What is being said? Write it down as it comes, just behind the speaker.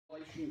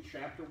Revelation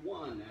chapter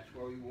 1, that's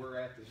where we were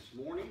at this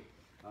morning.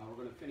 We're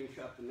going to finish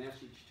up the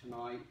message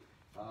tonight.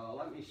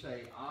 Let me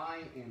say, I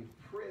am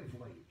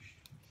privileged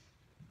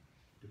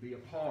to be a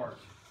part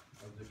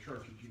of the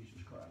Church of Jesus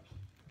Christ.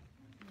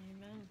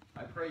 Amen.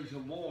 I praise the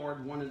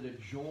Lord. One of the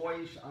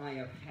joys I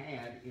have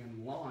had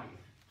in life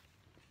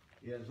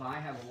is I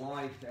have a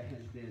life that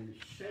has been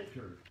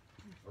centered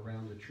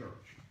around the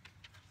church.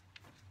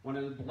 One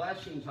of the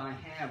blessings I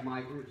have,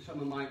 some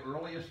of my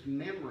earliest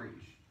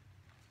memories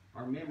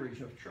are memories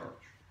of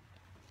church.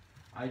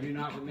 I do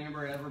not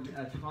remember ever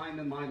a time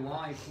in my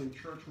life when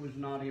church was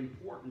not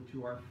important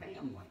to our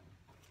family.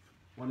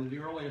 One of the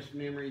earliest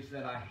memories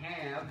that I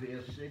have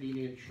is sitting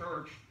in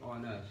church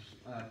on a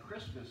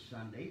Christmas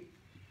Sunday,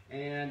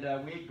 and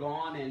we had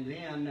gone, and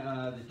then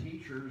the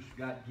teachers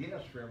got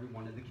gifts for every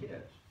one of the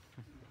kids.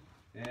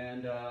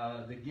 And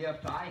the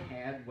gift I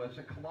had was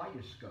a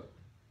kaleidoscope,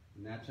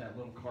 and that's that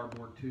little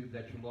cardboard tube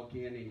that you look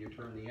in and you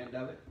turn the end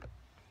of it.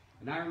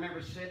 And I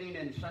remember sitting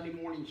in Sunday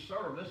morning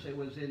service. It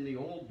was in the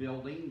old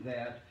building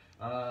that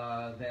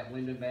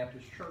Linden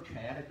Baptist Church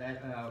had. At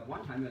that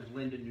one time, it was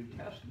Linden New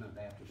Testament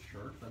Baptist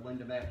Church, but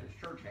Linden Baptist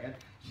Church had.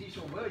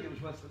 Cecil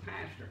Williams was the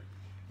pastor.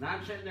 And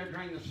I'm sitting there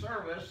during the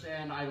service,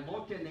 and I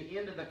looked in the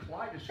end of the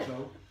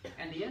kaleidoscope,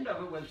 and the end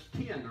of it was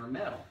tin or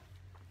metal.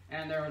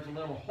 And there was a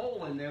little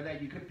hole in there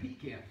that you could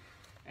peek in.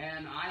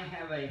 And I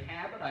have a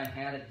habit. I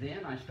had it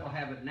then. I still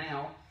have it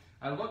now.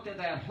 I looked at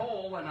that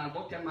hole, and I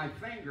looked at my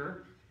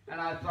finger, and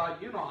I thought,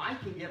 I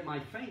can get my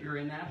finger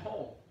in that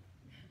hole.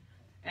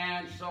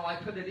 And so I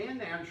put it in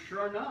there, and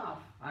sure enough,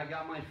 I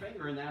got my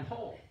finger in that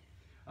hole.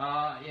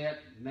 It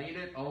made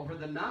it over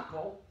the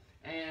knuckle,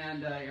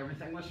 and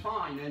everything was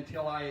fine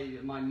until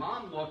my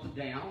mom looked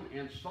down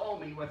and saw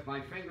me with my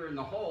finger in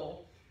the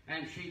hole,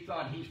 and she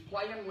thought, he's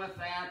playing with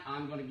that,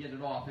 I'm going to get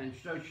it off. And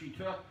so she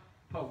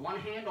put one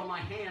hand on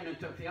my hand and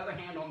took the other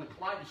hand on the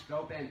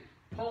kaleidoscope and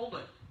pulled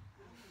it.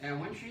 And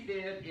when she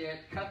did, it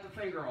cut the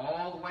finger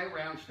all the way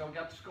around, still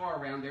got the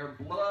scar around there,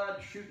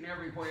 blood shooting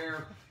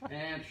everywhere,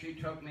 and she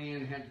took me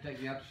and had to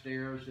take me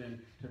upstairs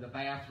and to the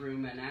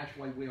bathroom, and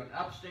actually we went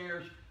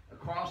upstairs,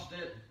 across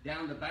it,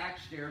 down the back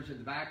stairs in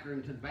the back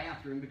room to the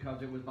bathroom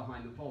because it was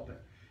behind the pulpit.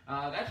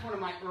 That's one of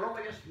my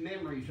earliest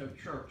memories of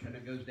church, and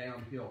it goes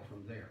downhill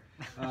from there.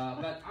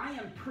 But I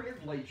am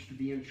privileged to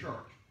be in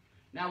church.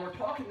 Now, we're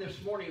talking this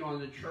morning on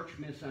the church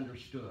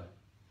misunderstood.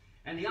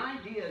 And the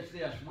idea is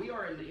this: we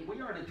are in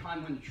a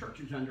time when the church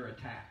is under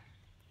attack.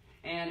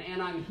 And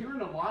I'm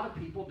hearing a lot of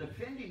people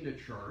defending the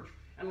church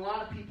and a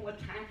lot of people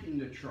attacking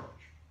the church.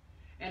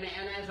 And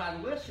as I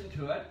listen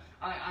to it,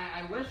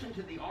 I listen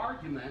to the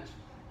arguments,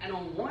 and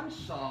on one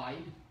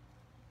side,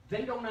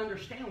 they don't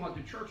understand what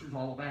the church is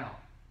all about.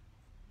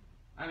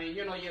 I mean,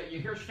 you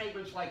hear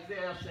statements like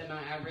this, and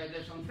I read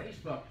this on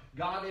Facebook: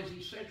 God is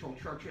essential,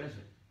 church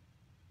isn't.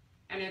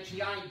 And it's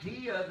the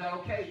idea that,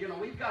 okay,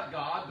 we've got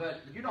God, but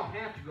you don't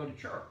have to go to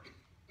church.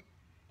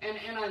 And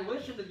I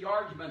listen to the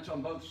arguments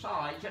on both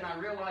sides, and I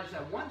realize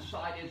that one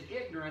side is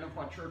ignorant of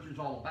what church is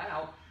all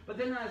about. But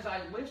then as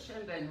I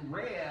listened and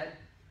read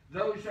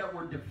those that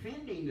were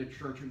defending the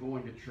church and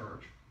going to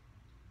church,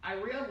 I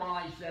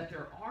realized that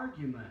their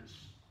arguments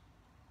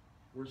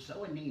were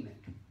so anemic.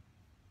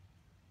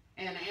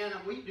 And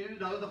we do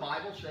know the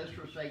Bible says,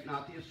 forsake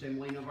not the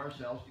assembling of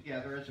ourselves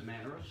together as a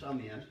manner of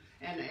some is.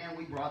 And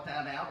we brought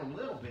that out a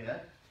little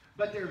bit.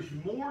 But there's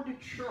more to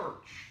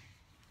church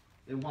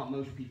than what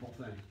most people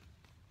think.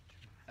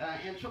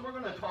 And so we're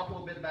going to talk a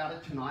little bit about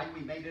it tonight.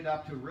 We made it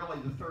up to really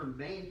the third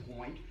main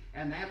point,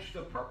 and that's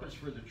the purpose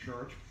for the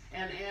church.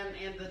 And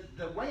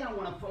the way I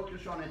want to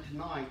focus on it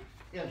tonight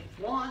is,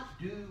 what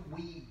do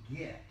we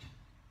get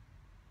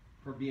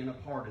for being a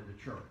part of the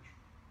church?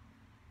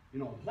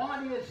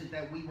 What is it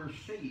that we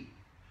receive?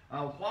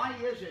 Why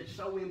is it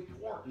so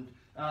important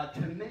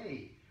to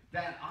me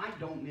that I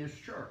don't miss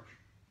church?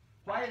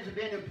 Why has it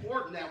been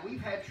important that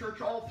we've had church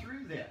all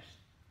through this?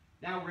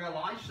 Now,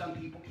 realize some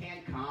people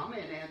can't come,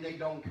 and they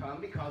don't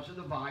come because of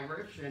the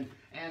virus, and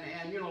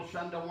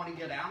some don't want to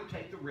get out and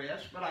take the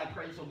risk, but I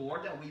praise the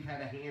Lord that we've had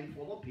a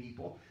handful of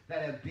people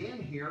that have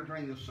been here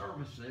during the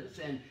services,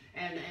 and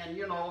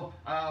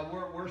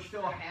we're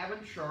still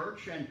having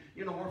church, and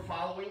we're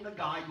following the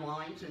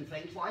guidelines and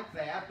things like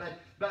that,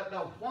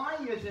 but why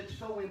is it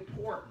so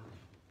important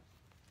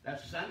that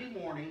Sunday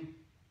morning,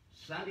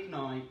 Sunday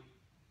night,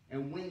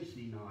 and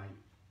Wednesday night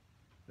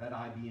that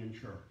I be in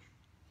church?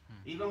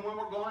 Even when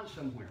we're going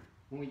somewhere,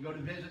 when we go to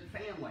visit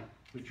family,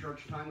 when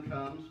church time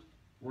comes,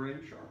 we're in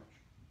church.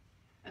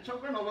 And so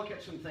we're going to look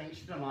at some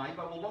things tonight,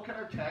 but we'll look at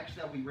our text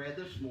that we read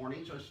this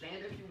morning. So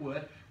stand if you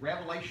would.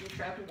 Revelation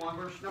chapter 1,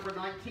 verse number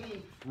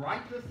 19.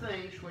 Write the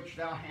things which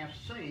thou hast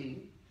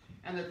seen,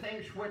 and the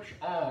things which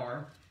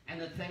are, and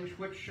the things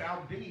which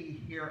shall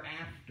be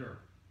hereafter.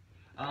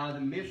 The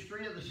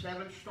mystery of the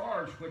 7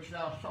 stars which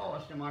thou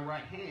sawest in my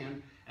right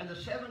hand, and the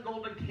 7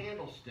 golden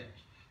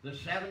candlesticks. The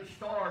 7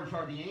 stars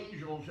are the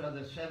angels of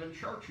the 7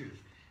 churches,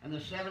 and the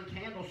 7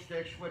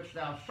 candlesticks which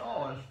thou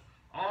sawest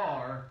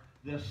are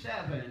the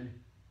 7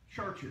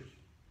 churches.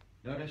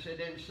 Notice it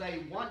didn't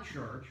say one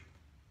church.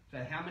 It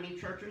said how many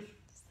churches?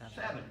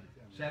 7.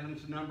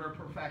 7's the number of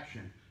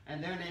perfection.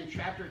 And then in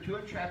chapter 2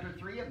 and chapter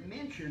 3, it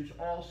mentions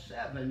all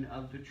 7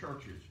 of the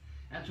churches.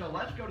 And so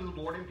let's go to the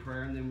Lord in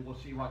prayer, and then we'll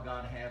see what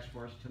God has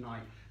for us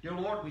tonight. Dear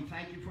Lord, we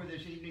thank you for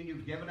this evening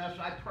you've given us.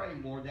 I pray,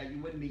 Lord, that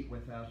you would meet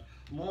with us.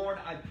 Lord,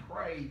 I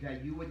pray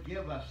that you would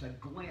give us a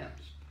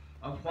glimpse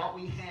of what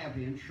we have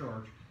in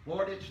church.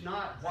 Lord, it's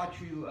not what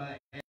you,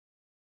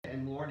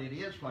 and Lord, it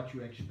is what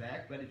you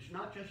expect, but it's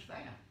not just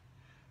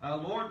that.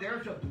 Lord,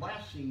 there's a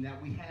blessing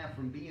that we have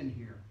from being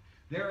here.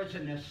 There is a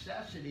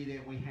necessity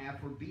that we have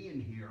for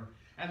being here.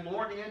 And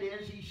Lord, it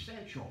is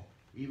essential,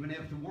 even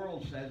if the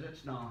world says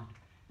it's not.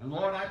 And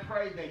Lord, I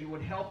pray that you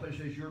would help us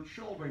as your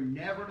children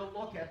never to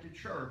look at the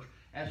church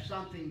as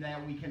something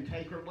that we can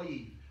take or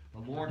leave.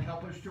 But Lord,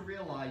 help us to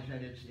realize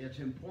that it's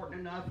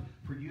important enough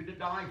for you to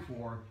die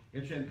for.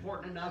 It's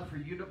important enough for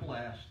you to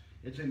bless.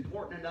 It's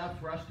important enough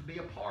for us to be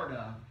a part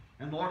of.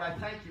 And Lord, I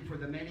thank you for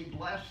the many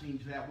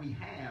blessings that we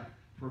have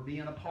for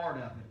being a part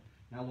of it.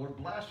 Now, Lord,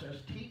 bless us,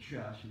 teach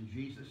us. In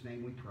Jesus'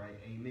 name we pray.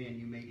 Amen.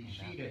 You may be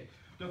seated.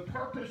 The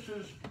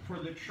purposes for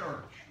the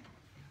church.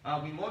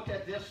 We looked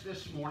at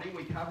this morning.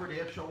 We covered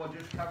it, so we'll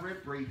just cover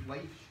it briefly.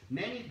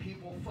 Many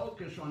people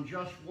focus on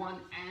just one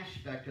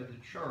aspect of the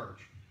church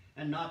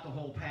and not the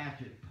whole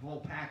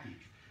package.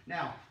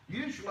 Now,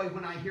 usually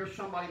when I hear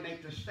somebody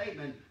make the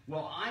statement,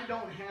 well, I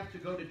don't have to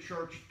go to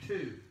church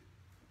too,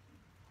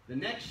 the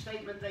next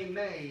statement they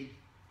made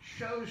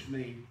shows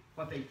me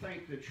what they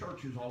think the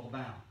church is all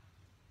about.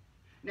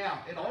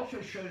 Now, it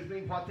also shows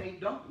me what they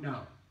don't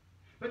know.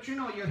 But you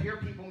know, you hear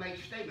people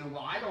make statements,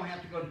 well, I don't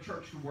have to go to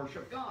church to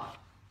worship God.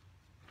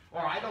 Or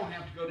I don't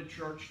have to go to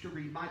church to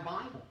read my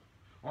Bible.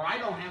 Or I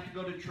don't have to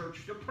go to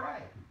church to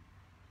pray.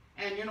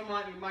 And you know,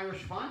 my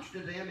response to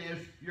them is,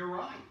 you're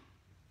right.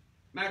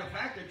 Matter of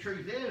fact, the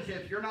truth is,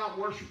 if you're not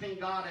worshiping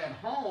God at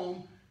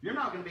home, you're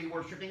not going to be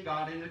worshiping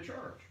God in the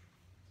church.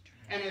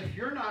 And if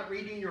you're not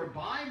reading your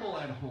Bible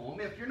at home,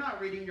 if you're not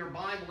reading your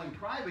Bible in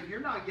private, you're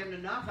not getting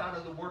enough out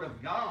of the Word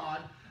of God.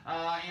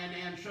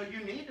 And so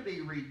you need to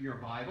be reading your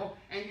Bible,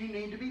 and you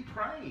need to be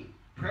praying.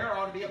 Prayer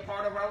ought to be a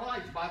part of our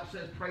life. The Bible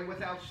says pray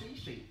without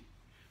ceasing.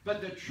 But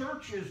the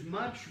church is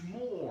much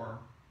more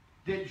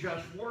than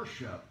just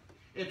worship.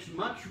 It's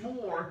much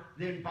more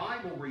than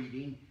Bible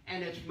reading,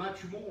 and it's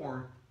much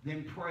more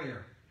than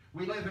prayer.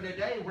 We live in a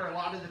day where a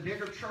lot of the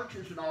bigger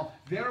churches and all,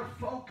 their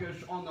focus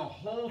on the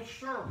whole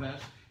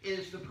service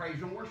is the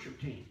praise and worship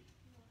team.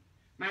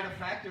 Matter of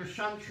fact, there's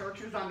some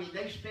churches,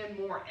 they spend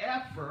more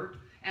effort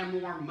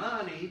and more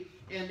money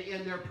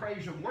in their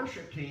praise and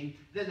worship team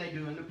than they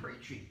do in the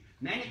preaching.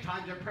 Many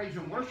times their praise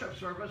and worship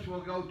service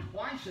will go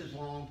twice as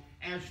long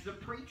as the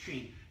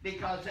preaching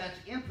because that's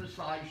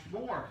emphasized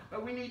more.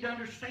 But we need to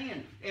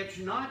understand, it's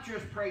not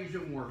just praise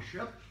and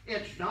worship.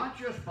 It's not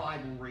just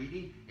Bible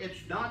reading. It's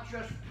not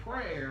just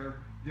prayer.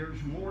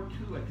 There's more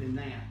to it than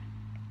that.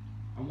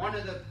 And one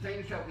of the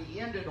things that we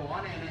ended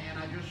on, and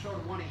I just sort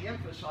of want to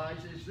emphasize,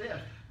 is this.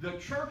 The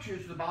church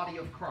is the body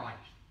of Christ.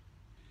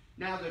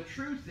 Now, the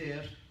truth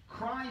is,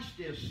 Christ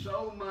is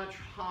so much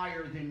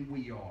higher than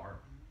we are.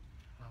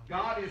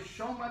 God is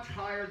so much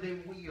higher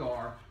than we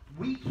are,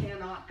 we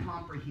cannot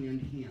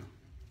comprehend him.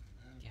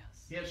 Yes.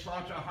 His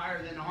thoughts are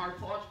higher than our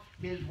thoughts.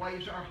 His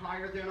ways are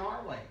higher than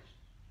our ways.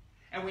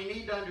 And we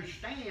need to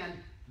understand,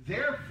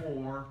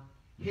 therefore,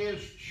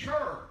 his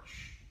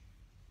church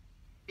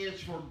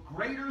is for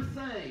greater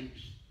things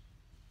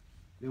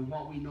than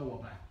what we know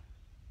about.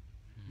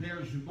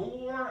 There's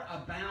more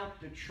about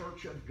the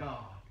church of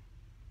God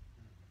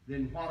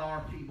than what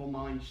our feeble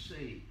minds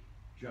see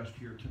just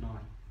here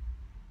tonight.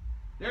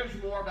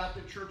 There's more about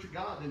the church of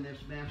God than this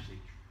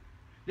message.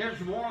 There's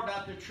more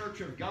about the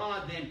church of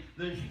God than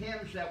the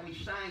hymns that we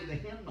sang, the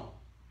hymnal.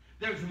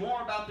 There's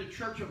more about the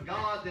church of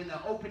God than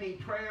the opening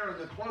prayer and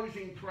the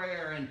closing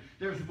prayer. And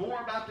there's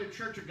more about the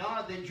church of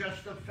God than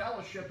just the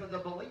fellowship of the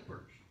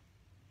believers.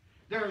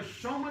 There is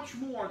so much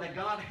more that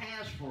God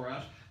has for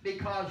us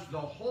because the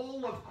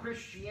whole of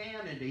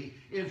Christianity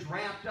is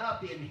wrapped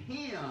up in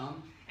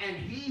him, and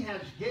he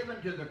has given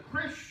to the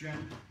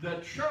Christian, the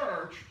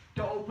church,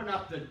 to open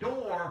up the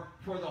door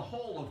for the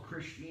whole of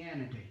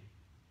Christianity.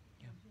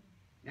 Yep.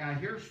 Now,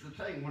 here's the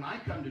thing. When I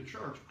come to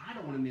church, I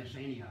don't want to miss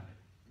any of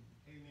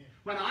it. Amen.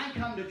 When I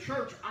come to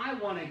church, I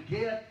want to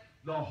get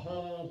the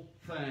whole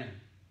thing.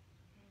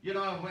 You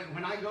know,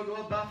 when I go to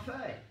a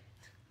buffet,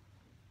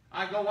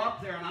 I go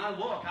up there and I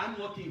look. I'm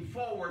looking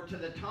forward to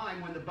the time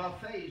when the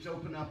buffets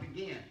open up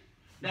again.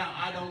 Now,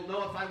 I don't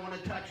know if I want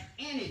to touch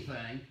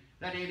anything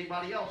that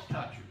anybody else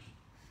touches.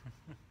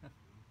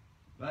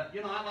 But,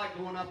 you know, I like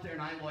going up there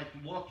and I like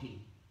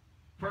looking.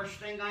 First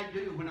thing I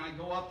do when I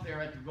go up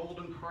there at the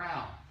Golden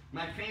Corral,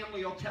 my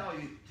family will tell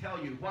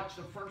you what's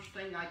the first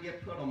thing I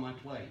get put on my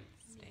plate?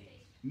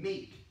 Steak.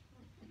 Meat.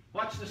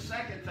 What's the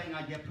second thing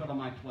I get put on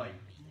my plate?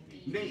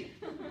 Meat.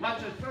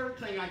 What's the third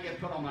thing I get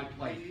put on my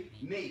plate?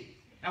 Meat.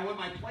 And when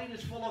my plate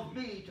is full of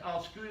meat,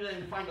 I'll scoot in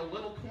and find a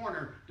little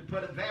corner to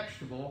put a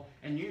vegetable,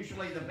 and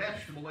usually the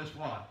vegetable is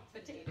what?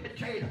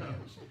 Potatoes.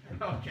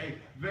 Okay,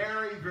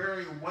 very,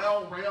 very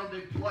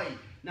well-rounded plate.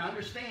 Now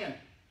understand,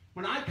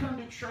 When I come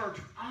to church,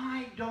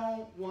 I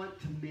don't want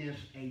to miss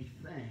a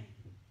thing.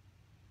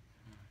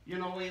 You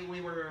know,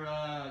 we were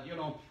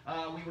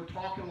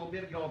talking a little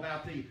bit ago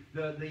about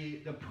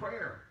the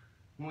prayer.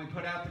 When we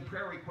put out the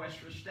prayer request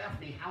for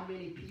Stephanie, how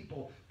many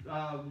people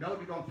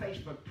noted on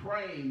Facebook,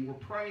 praying, we're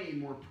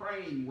praying, we're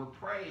praying, we're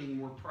praying,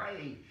 we're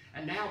praying.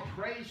 And now,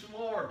 praise the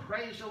Lord,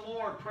 praise the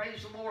Lord,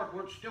 praise the Lord.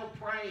 We're still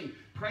praying,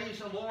 praise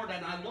the Lord.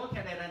 And I look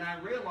at it and I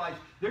realize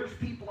there's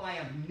people I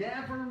have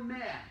never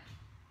met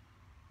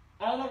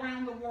all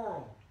around the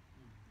world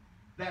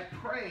that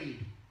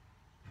prayed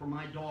for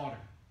my daughter.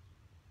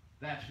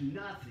 That's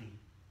nothing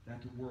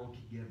that the world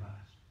can give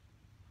us.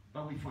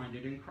 But we find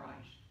it in Christ.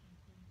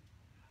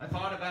 I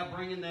thought about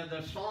bringing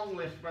the song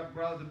list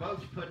Brother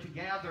Boats put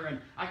together, and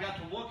I got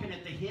to looking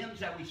at the hymns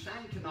that we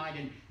sang tonight,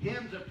 and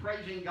hymns of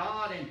praising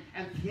God,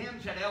 and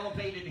hymns that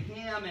elevated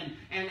Him,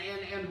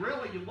 and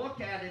really you look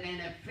at it, and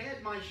it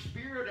fed my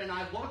spirit, and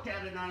I looked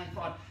at it, and I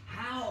thought,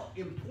 how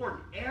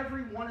important.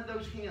 Every one of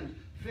those hymns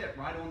fit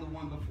right on the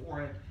one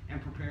before it,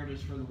 and prepared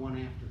us for the one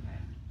after that.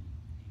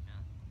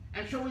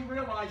 And so we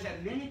realize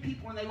that many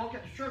people, when they look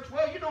at the church,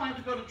 well, you don't have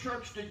to go to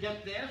church to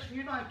get this, and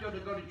you don't have to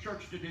go to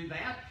church to do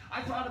that.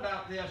 I thought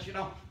about this,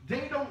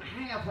 they don't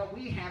have what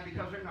we have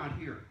because they're not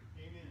here.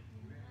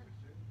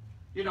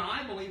 Amen.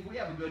 I believe we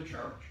have a good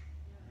church.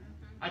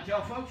 I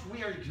tell folks,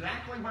 we are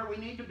exactly where we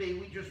need to be.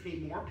 We just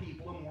need more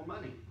people and more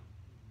money.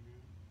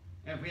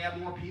 And if we have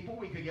more people,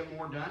 we could get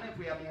more done. If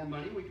we have more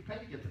money, we could pay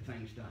to get the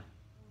things done.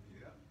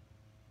 Yeah.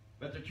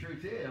 But the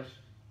truth is,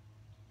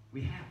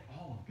 we have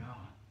all of God.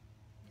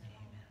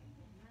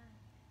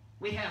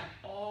 We have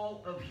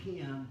all of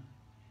Him,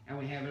 and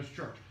we have His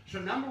church. So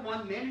number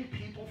one, many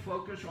people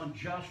focus on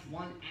just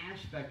one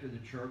aspect of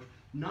the church,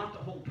 not the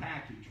whole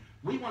package.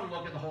 We want to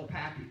look at the whole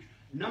package.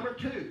 Number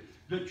two,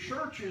 the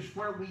church is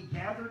where we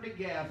gather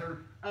together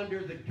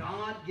under the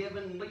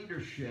God-given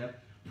leadership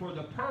for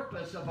the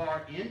purpose of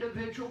our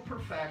individual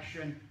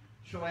perfection,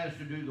 so as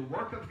to do the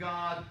work of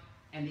God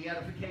and the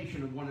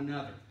edification of one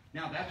another.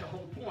 Now, that's the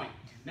whole point.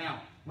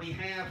 Now, we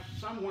have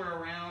somewhere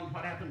around,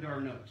 what happened to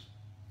our notes?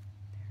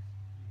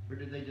 Or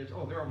did they just,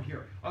 they're over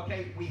here.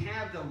 Okay, we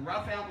have the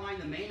rough outline.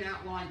 The main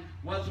outline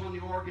was on the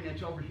organ.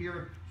 It's over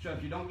here. So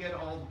if you don't get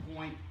all the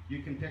point,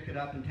 you can pick it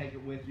up and take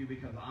it with you,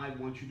 because I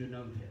want you to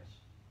know this.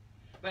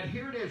 But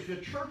here it is. The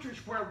church is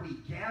where we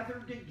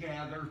gather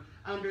together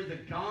under the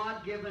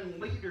God-given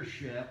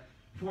leadership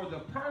for the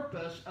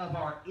purpose of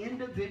our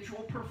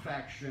individual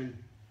perfection,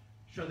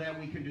 so that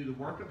we can do the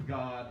work of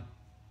God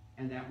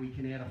and that we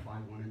can edify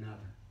one another.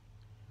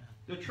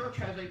 The church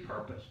has a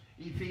purpose.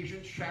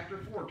 Ephesians chapter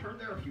 4. Turn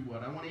there if you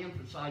would. I want to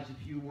emphasize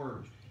a few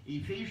words.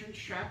 Ephesians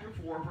chapter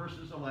 4,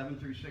 verses 11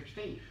 through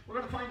 16. We're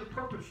going to find the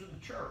purpose of the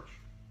church.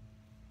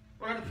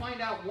 We're going to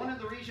find out one of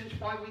the reasons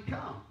why we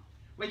come.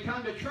 We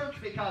come to church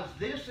because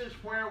this is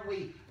where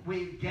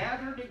we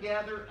gather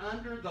together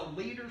under the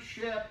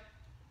leadership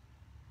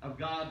of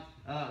God,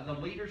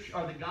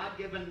 the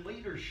God-given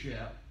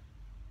leadership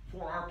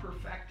for our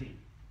perfecting.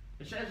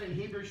 It says in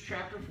Hebrews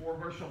chapter 4,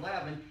 verse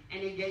 11,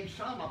 and He gave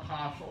some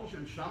apostles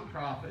and some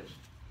prophets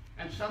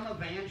and some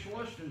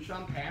evangelists and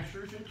some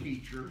pastors and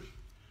teachers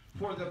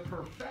for the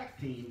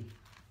perfecting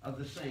of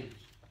the saints.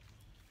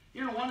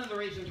 One of the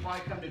reasons why I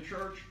come to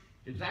church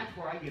is that's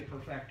where I get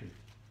perfected.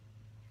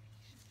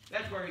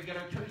 That's where we get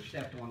our toes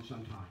stepped on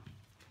sometimes.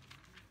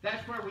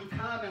 That's where we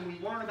come and we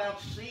learn about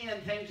sin,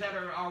 things that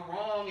are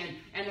wrong,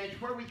 and it's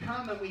where we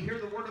come and we hear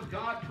the Word of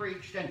God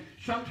preached, and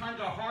sometimes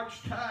our heart's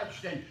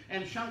touched,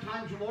 and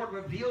sometimes the Lord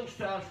reveals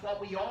to us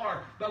what we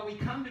are. But we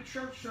come to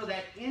church so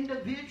that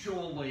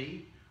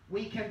individually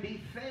we can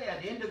be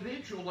fed.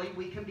 Individually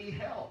we can be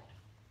helped.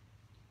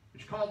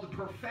 It's called the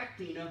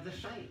perfecting of the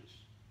saints.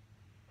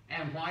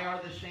 And why are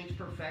the saints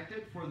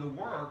perfected? For the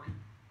work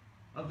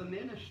of the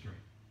ministry.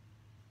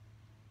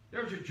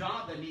 There's a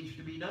job that needs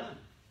to be done.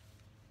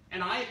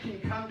 And I can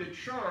come to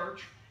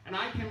church, and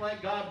I can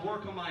let God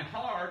work on my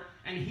heart,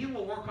 and He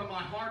will work on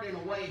my heart in a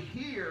way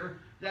here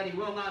that He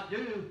will not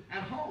do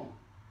at home.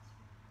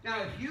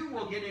 Now, if you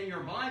will get in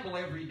your Bible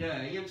every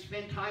day and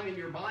spend time in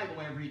your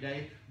Bible every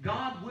day,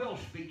 God will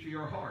speak to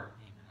your heart.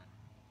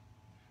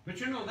 But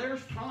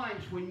there's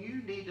times when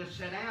you need to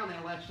sit down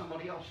and let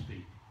somebody else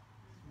speak.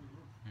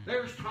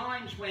 There's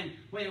times when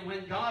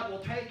God will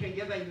take and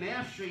give a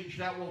message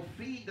that will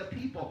feed the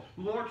people.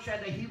 The Lord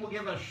said that He will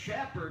give us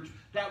shepherds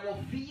that will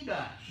feed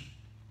us.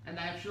 And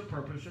that's the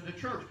purpose of the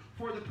church.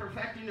 For the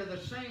perfecting of the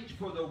saints,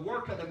 for the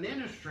work of the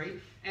ministry,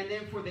 and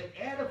then for the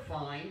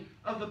edifying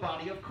of the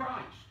body of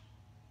Christ.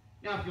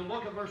 Now, if you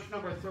look at verse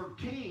number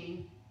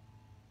 13,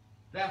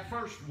 that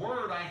first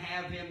word I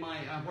have in my,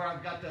 where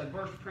I've got the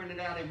verse printed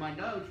out in my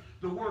notes,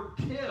 the word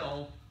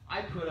till,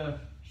 I put a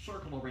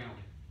circle around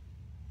it.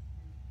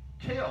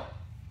 Till.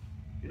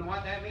 You know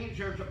what that means?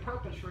 There's a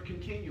purpose for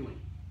continuing.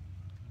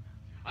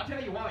 I'll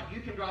tell you what,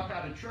 you can drop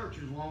out of church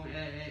as long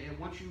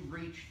once you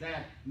reach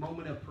that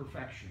moment of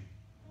perfection.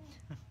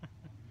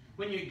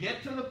 When you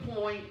get to the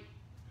point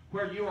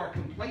where you are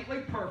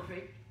completely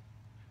perfect,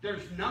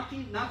 there's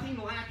nothing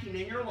lacking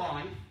in your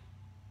life,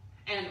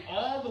 and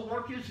all the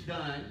work is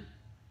done,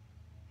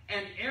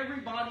 And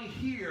everybody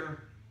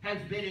here has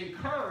been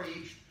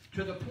encouraged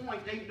to the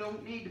point they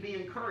don't need to be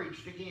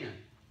encouraged again.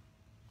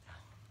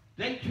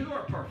 They too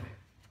are perfect.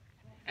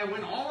 And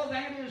when all of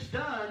that is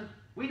done,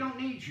 we don't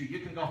need you. You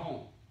can go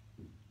home.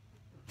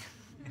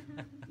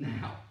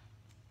 Now,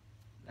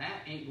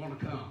 that ain't going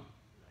to come.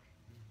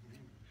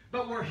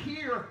 But we're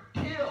here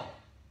till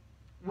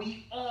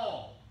we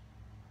all,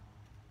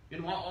 you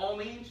know what all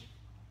means?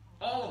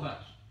 All of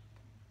us.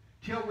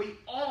 Till we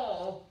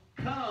all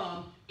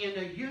come in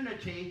the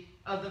unity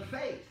of the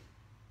faith.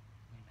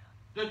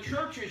 The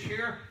church is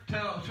here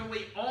so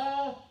we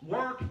all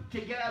work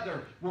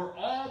together. We're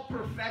all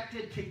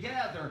perfected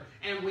together.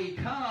 And we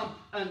come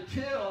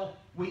until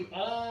we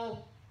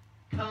all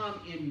come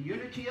in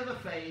unity of the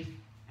faith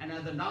and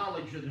of the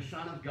knowledge of the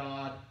Son of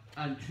God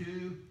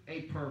unto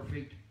a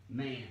perfect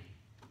man.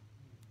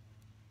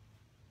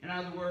 In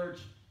other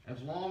words,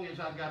 as long as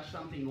I've got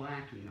something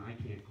lacking, I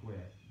can't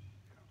quit.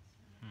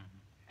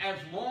 As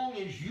long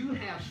as you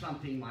have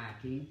something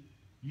lacking,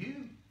 you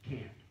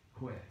can't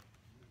quit.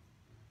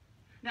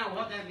 Now,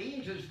 what that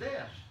means is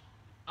this.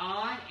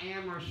 I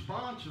am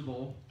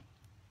responsible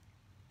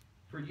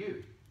for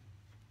you.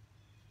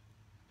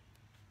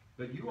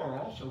 But you are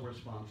also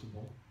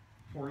responsible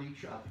for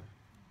each other.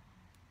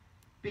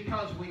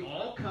 Because we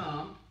all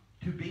come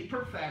to be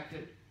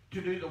perfected,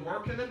 to do the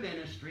work of the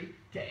ministry,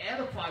 to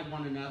edify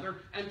one another,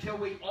 until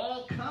we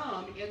all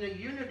come in the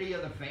unity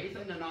of the faith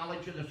and the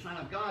knowledge of the Son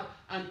of God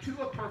unto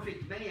a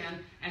perfect man.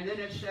 And then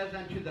it says,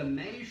 unto the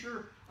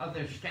measure of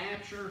the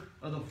stature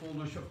of the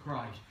fullness of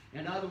Christ.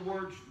 In other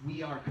words,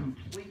 we are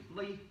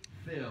completely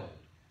filled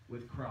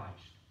with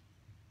Christ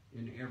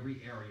in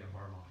every area of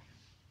our life.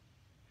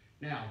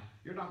 Now,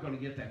 you're not going to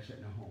get that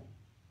sitting at home.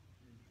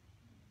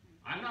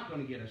 I'm not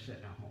going to get us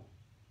sitting at home.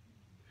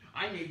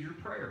 I need your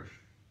prayers.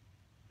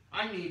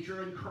 I need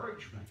your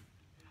encouragement.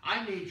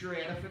 I need your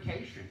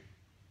edification.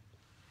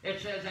 It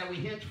says that we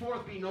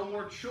henceforth be no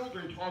more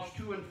children tossed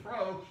to and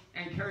fro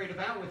and carried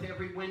about with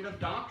every wind of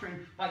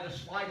doctrine by the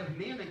sleight of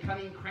men and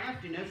cunning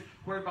craftiness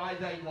whereby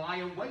they lie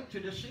in wait to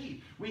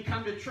deceive. We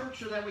come to church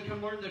so that we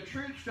can learn the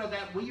truth so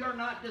that we are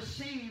not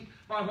deceived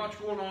by what's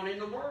going on in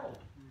the world.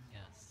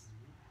 Yes.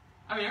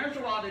 I mean, there's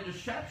a lot of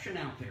deception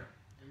out there.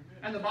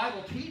 And the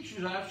Bible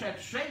teaches us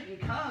that Satan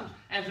comes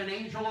as an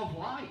angel of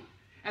light.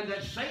 And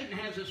that Satan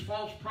has his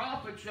false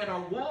prophets that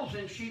are wolves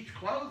in sheep's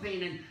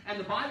clothing. And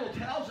the Bible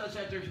tells us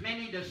that there's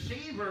many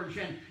deceivers,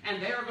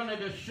 and they're going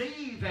to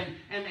deceive, and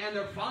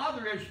their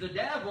father is the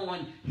devil,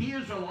 and he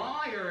is a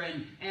liar,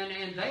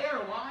 and they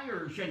are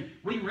liars. And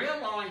we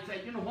realize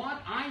that, you know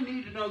what, I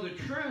need to know the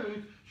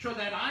truth so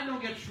that I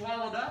don't get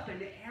swallowed up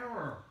into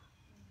error.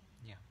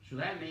 Yeah. So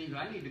that means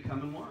I need to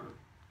come and learn.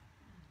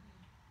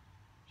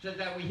 It says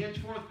that we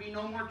henceforth be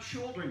no more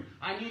children.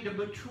 I need to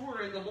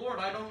mature in the Lord.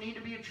 I don't need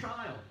to be a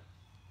child.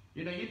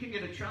 You know, you can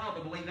get a child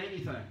to believe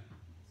anything.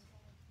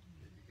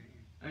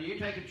 I mean, you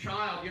take a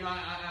child, you know,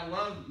 I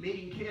love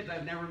meeting kids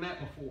I've never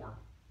met before.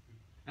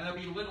 And there'll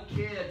be little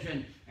kids,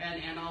 and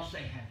I'll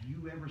say, have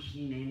you ever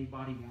seen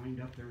anybody wind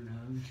up their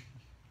nose?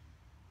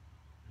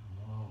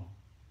 Oh.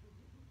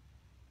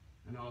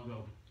 And I'll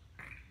go,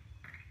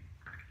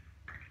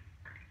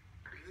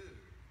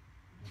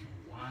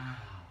 wow.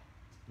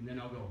 And then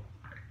I'll go,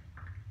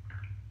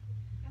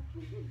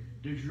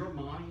 does your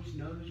mommy's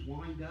nose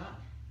wind up?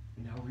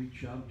 And they'll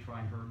reach up and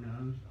try her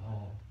nose.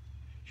 Oh,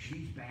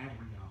 she's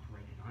battery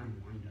operated. I'm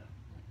wind up.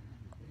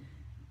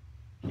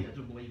 Kids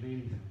will believe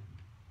anything.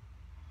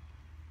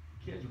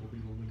 Kids will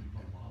believe a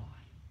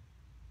lie.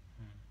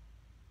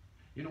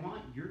 You know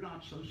what? You're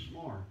not so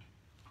smart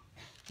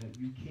that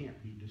you can't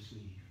be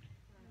deceived.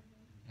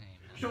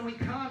 So we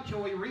come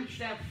till we reach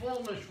that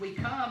fullness. We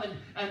come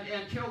and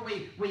until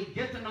we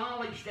get the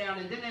knowledge down.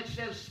 And then it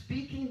says,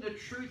 speaking the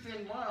truth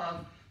in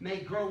love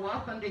may grow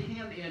up unto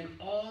him in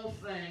all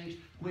things,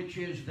 which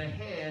is the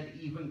head,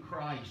 even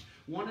Christ.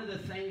 One of the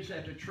things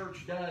that the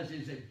church does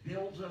is it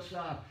builds us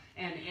up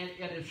and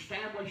it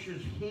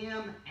establishes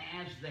him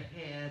as the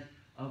head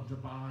of the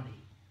body.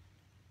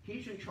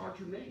 He's in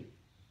charge of me.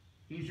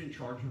 He's in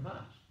charge of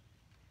us.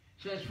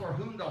 It says, for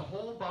whom the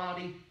whole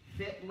body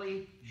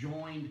fitly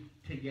joined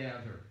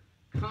together,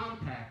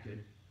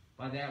 compacted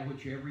by that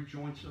which every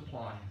joint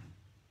supplieth.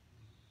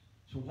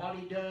 So what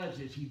he does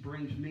is he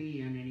brings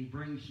me in, and he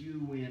brings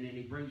you in, and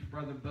he brings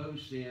Brother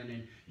Bose in,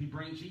 and he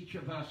brings each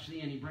of us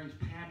in, he brings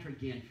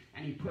Patrick in,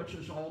 and he puts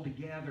us all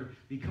together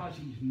because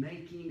he's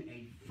making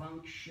a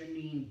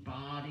functioning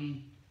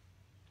body,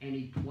 and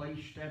he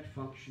placed that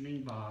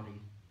functioning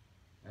body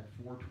at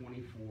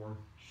 424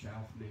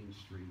 South Main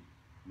Street,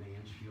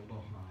 Mansfield,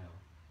 Ohio,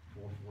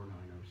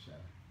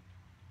 44907.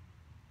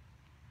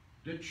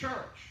 The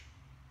Church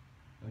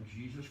of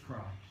Jesus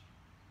Christ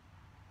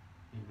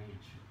in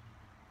Mansfield.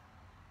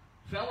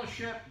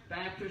 Fellowship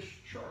Baptist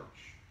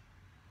Church.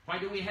 Why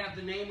do we have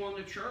the name on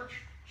the church?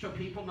 So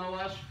people know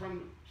us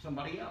from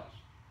somebody else.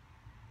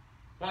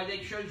 Why they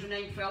chose the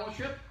name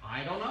Fellowship?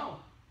 I don't know.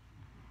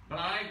 But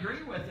I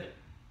agree with it.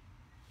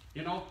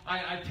 You know,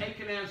 I've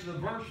taken as the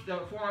verse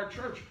for our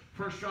church,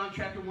 1 John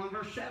chapter 1,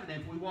 verse 7.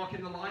 If we walk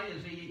in the light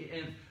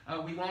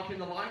we walk in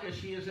the light as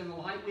he is in the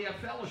light, we have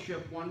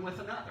fellowship one with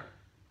another.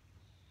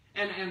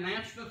 And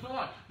that's the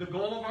thought. The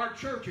goal of our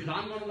church is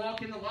I'm going to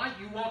walk in the light,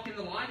 you walk in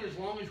the light. As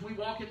long as we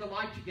walk in the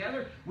light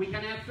together, we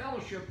can have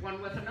fellowship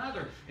one with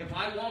another. If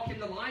I walk in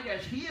the light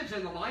as he is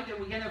in the light, then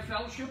we can have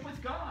fellowship with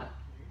God.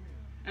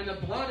 And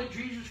the blood of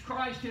Jesus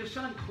Christ, his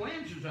Son,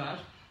 cleanses us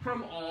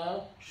from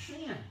all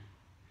sin.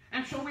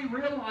 And so we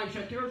realize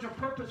that there is a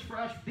purpose for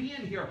us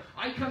being here.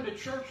 I come to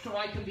church so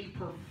I can be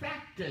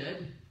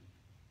perfected,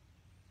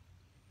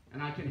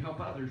 and I can help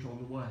others on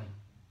the way.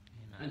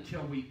 Amen.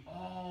 Until we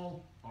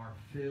all are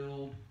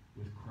filled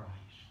with Christ.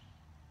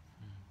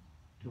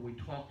 Till we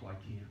talk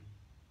like him.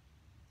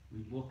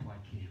 We look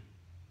like him.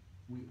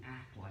 We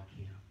act like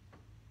him.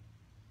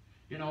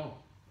 You know,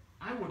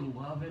 I would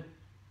love it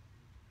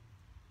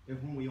if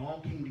when we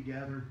all came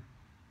together,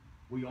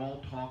 we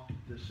all talked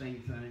the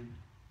same thing,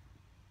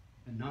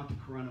 and not the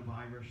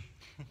coronavirus,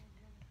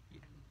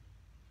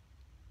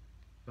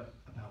 but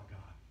about God.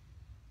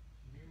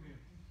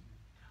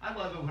 I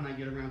love it when I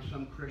get around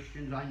some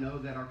Christians. I know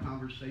that our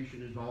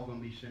conversation is all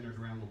going to be centered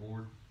around the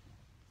Lord.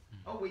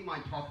 Oh, we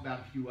might talk about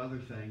a few other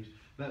things,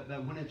 but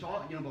when it's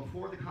all, you know,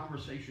 before the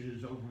conversation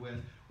is over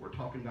with, we're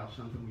talking about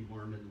something we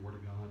learned in the Word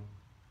of God.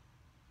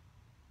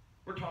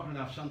 We're talking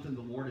about something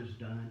the Lord has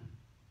done.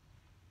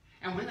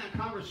 And when that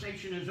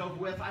conversation is over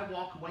with, I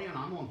walk away and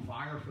I'm on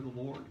fire for the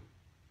Lord.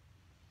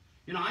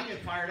 You know, I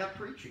get fired up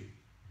preaching.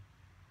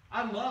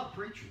 I love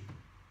preaching.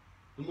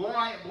 The more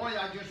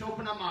I just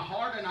open up my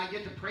heart and I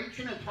get to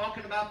preaching and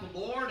talking about the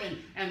Lord,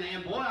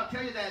 and boy, I'll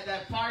tell you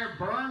that fire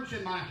burns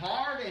in my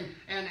heart,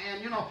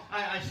 and you know,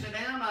 I sit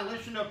down, I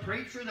listen to a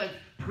preacher that's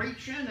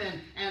preaching,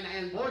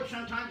 and boy,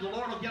 sometimes the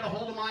Lord will get a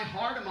hold of my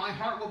heart, and my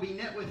heart will be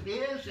knit with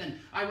his, and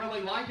I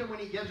really like it when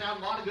he gives out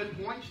a lot of good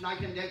points, and I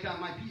can take out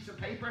my piece of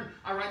paper, and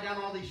I write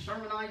down all these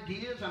sermon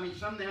ideas. I mean,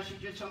 some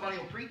messages somebody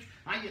will preach,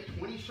 I get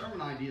 20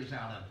 sermon ideas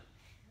out of it.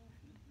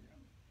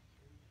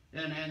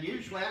 And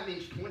usually that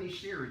means 20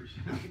 series.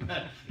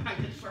 But I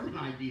get sermon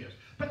ideas.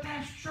 But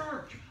that's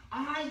church.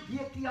 I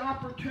get the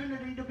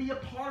opportunity to be a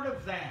part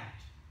of that.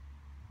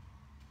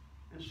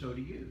 And so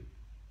do you.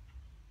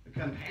 The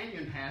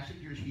companion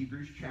passage is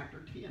Hebrews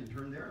chapter 10.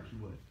 Turn there if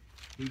you would.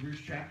 Hebrews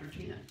chapter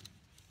 10.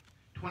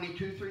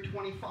 22 through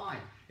 25.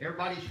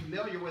 Everybody's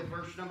familiar with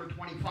verse number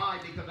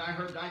 25 because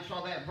I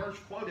saw that verse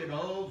quoted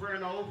over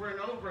and over and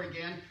over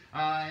again.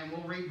 And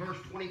we'll read verse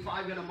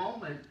 25 in a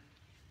moment.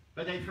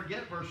 But they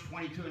forget verse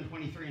 22 and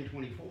 23 and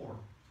 24.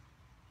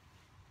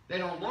 They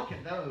don't look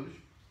at those.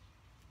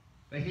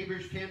 But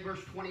Hebrews 10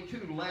 verse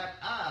 22, let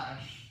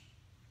us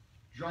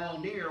draw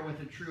near with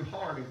a true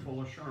heart and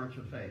full assurance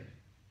of faith.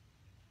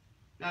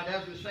 Now it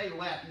doesn't say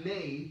let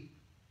me.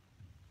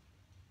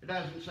 It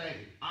doesn't say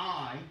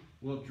I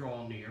will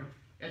draw near.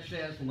 It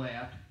says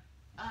let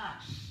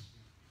us.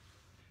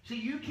 See,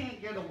 you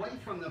can't get away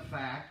from the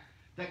fact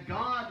that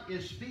God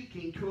is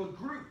speaking to a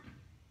group.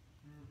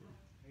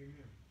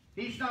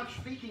 He's not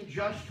speaking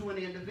just to an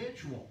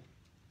individual.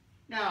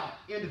 Now,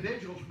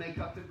 individuals make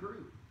up the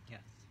group. Yes.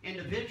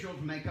 Individuals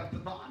make up the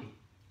body.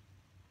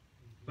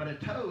 But a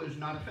toe is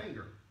not a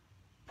finger.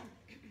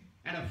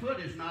 And a foot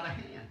is not a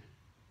hand.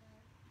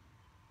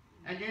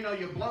 And you know,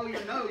 you blow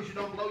your nose, you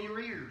don't blow your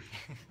ears.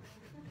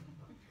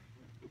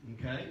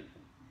 Okay?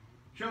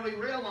 So we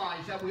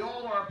realize that we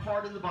all are a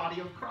part of the body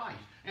of Christ.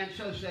 And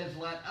so it says,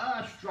 let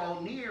us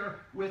draw near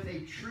with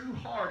a true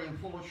heart and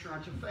full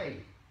assurance of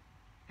faith,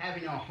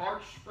 having our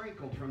hearts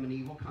sprinkled from an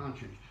evil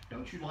conscience.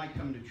 Don't you like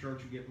coming to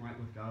church and getting right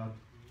with God?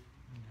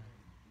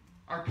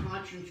 Our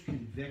conscience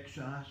convicts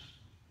us.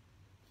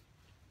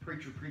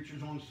 Preacher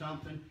preaches on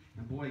something,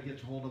 and boy, it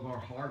gets a hold of our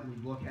heart, and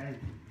we look at it and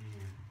think,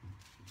 man.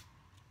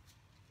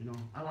 You know,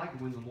 I like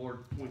it when the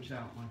Lord points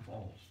out my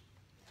faults.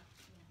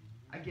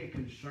 I get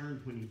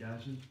concerned when he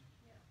doesn't.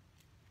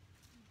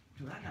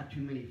 Because I got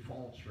too many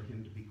faults for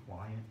him to be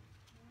quiet.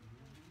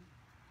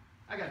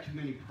 I got too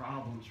many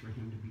problems for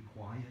him to be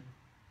quiet.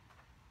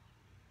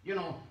 You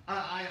know,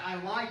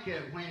 I like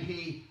it when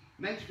he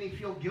makes me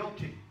feel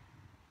guilty.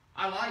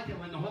 I like it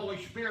when the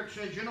Holy Spirit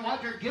says, you know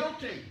what, you're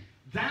guilty.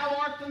 Thou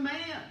art the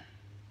man.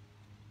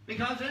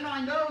 Because then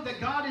I know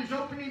that God is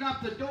opening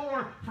up the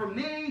door for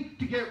me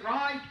to get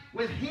right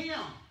with him.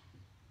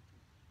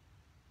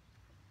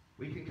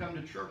 We can come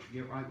to church and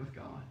get right with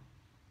God.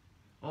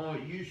 Oh,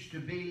 it used to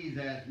be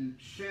that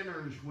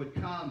sinners would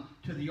come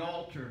to the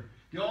altar.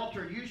 The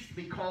altar used to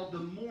be called the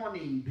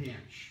mourning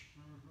bench.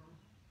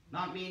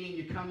 Not meaning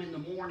you come in the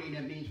morning,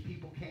 it means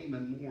people came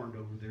and mourned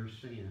over their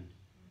sin.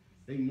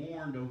 They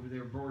mourned over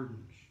their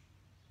burdens.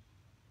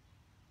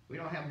 We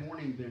don't have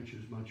mourning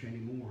benches much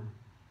anymore.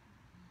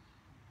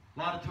 A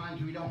lot of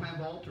times we don't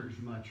have altars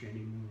much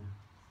anymore.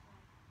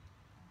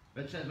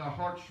 But it says our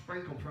hearts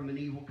sprinkled from an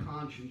evil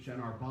conscience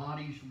and our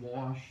bodies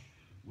washed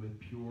with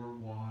pure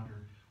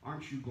water.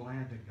 Aren't you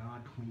glad that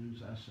God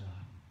cleans us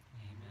up?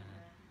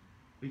 Amen.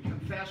 We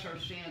confess our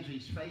sins.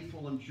 He's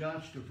faithful and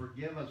just to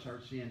forgive us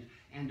our sins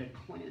and to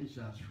cleanse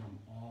us from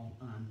all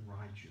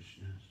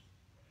unrighteousness.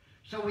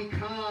 So we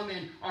come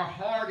and our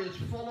heart is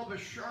full of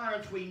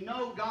assurance. We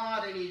know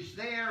God and He's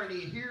there and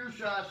He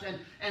hears us,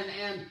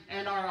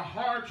 and our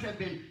hearts have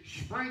been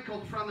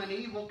sprinkled from an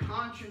evil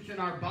conscience and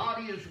our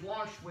body is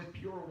washed with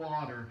pure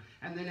water.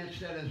 And then it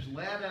says,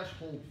 let us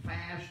hold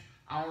fast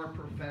our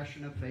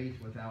profession of faith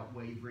without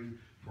wavering,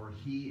 for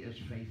He is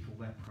faithful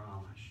that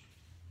promised.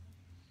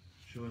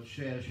 So it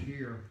says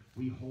here,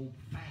 we hold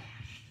fast.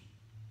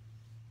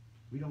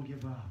 We don't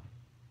give up.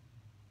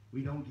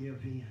 We don't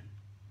give in.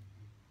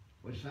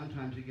 Well,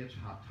 sometimes it gets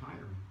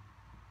tiring.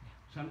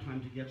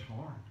 Sometimes it gets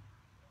hard.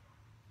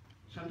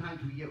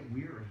 Sometimes we get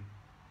weary.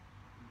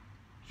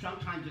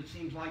 Sometimes it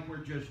seems like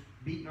we're just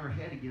beating our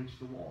head against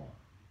the wall.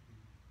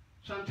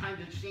 Sometimes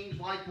it seems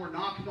like we're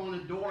knocking on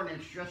a door and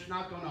it's just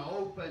not going to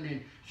open.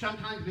 And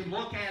sometimes we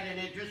look at it and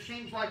it just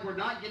seems like we're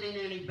not getting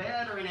any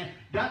better, and it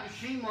doesn't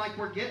seem like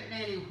we're getting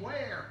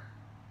anywhere.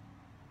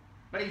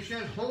 But He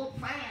says, hold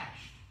fast.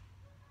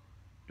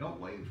 Don't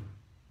waver.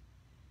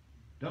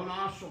 Don't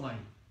oscillate.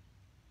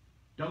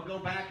 Don't go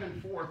back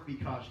and forth,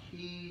 because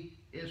He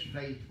is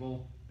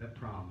faithful that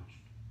promised.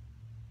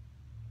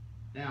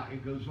 Now,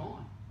 it goes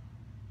on.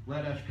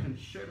 Let us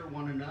consider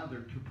one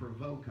another to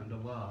provoke unto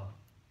love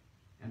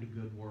and to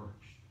good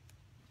works.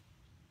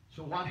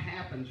 So what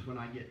happens when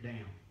I get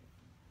down?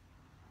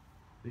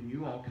 Then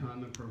you all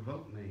come and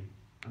provoke me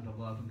unto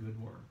love and good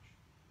works.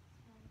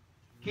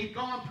 Keep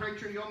going,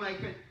 preacher, you'll make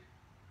it.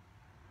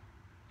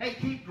 Hey,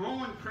 keep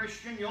growing,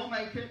 Christian, you'll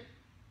make it.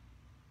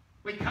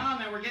 We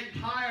come and we're getting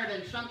tired,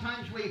 and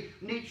sometimes we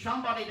need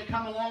somebody to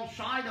come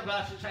alongside of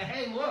us and say,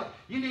 hey, look,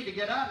 you need to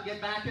get up and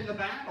get back in the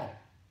battle.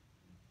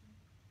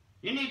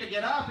 You need to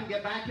get up and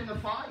get back in the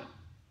fight.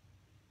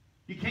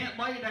 You can't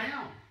lay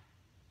down.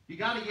 You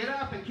got to get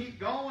up and keep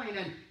going,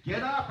 and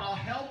get up, I'll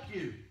help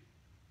you.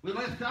 We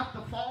lift up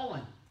the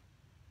fallen.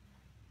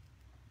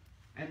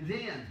 And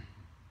then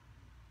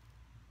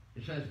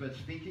it says, but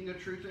speaking the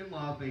truth in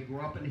love, may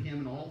grow up in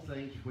Him in all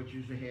things, which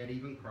is the head,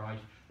 even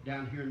Christ.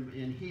 Down here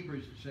in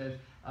Hebrews it says,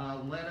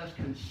 let us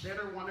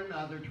consider one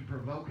another to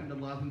provoke unto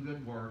love and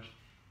good works,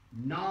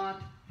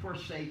 not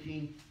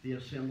forsaking the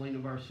assembling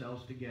of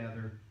ourselves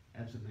together,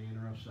 as the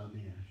manner of some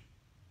is.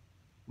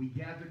 We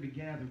gather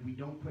together. We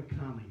don't quit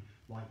coming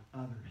like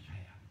others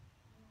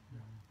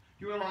have.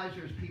 Do you realize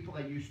there's people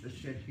that used to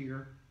sit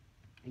here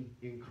and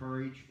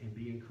encourage and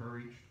be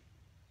encouraged,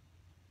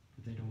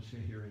 but they don't sit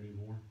here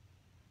anymore?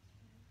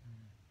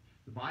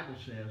 The Bible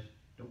says,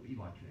 don't be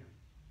like them.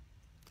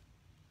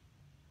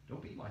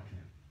 Don't be like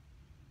them.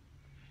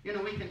 You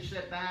know, we can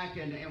sit back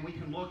and we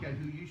can look at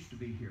who used to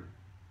be here.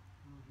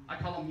 I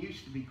call them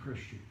used to be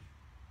Christians.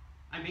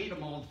 I meet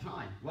them all the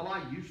time. Well,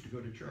 I used to go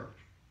to church.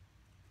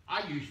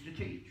 I used to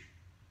teach.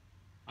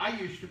 I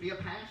used to be a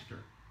pastor.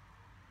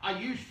 I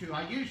used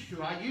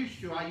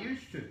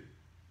to.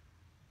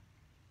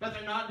 But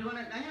they're not doing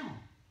it now.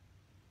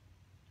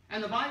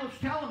 And the Bible's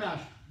telling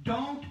us,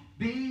 don't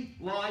be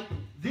like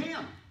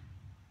them.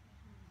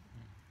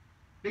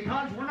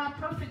 Because we're not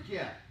perfect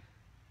yet.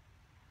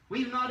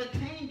 We've not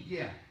attained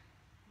yet.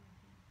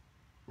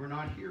 We're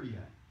not here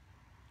yet.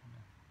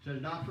 It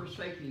says, not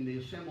forsaking the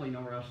assembling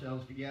of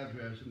ourselves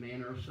together, as the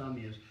manner of some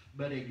is,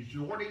 but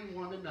exhorting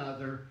one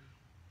another,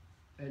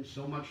 and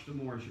so much the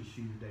more as you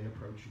see the day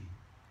approaching.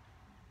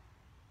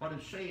 What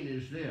it's saying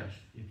is this: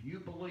 if you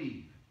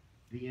believe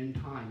the end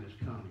time is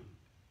coming,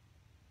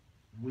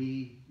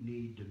 we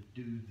need to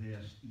do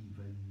this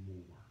even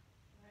more.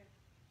 Right.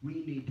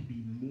 We need to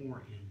be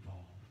more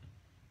involved,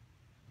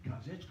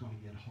 because it's going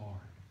to get hard.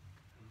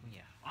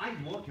 Yeah. I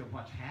look at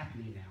what's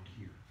happening out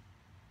here.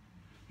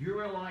 Do you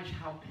realize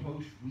how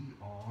close we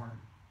are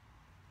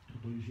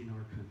to losing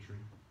our country?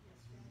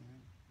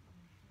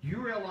 Do you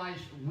realize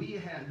we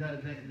have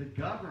the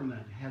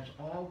government has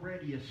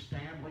already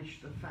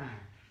established the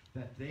fact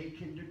that they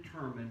can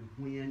determine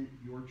when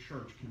your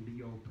church can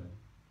be open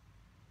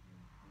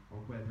or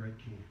whether it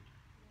can't?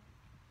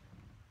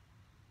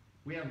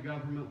 We have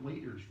government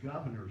leaders,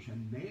 governors,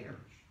 and mayors.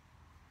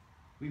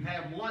 We've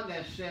had one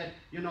that said,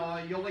 you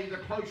know, you'll either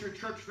close your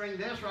church during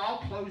this or I'll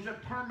close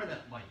it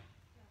permanently.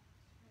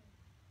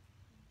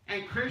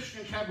 And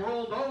Christians have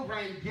rolled over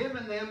and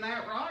given them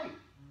that right.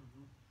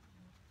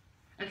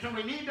 And so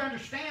we need to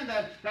understand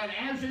that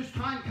as this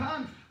time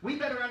comes, we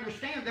better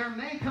understand there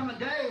may come a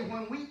day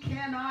when we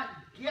cannot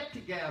get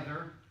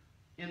together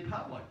in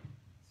public.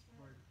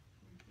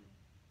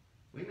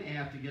 We may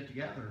have to get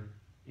together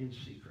in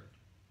secret.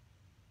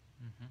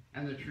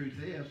 And the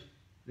truth is,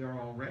 there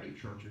are already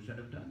churches that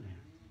have done that.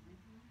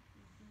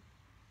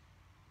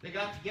 They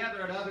got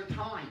together at other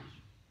times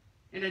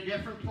in a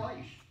different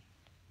place.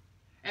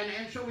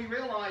 And so we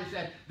realize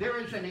that there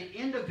is an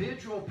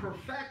individual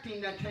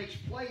perfecting that takes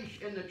place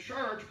in the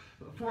church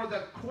for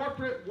the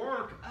corporate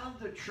work of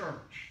the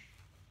church.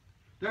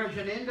 There's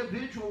an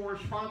individual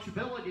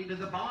responsibility to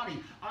the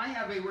body. I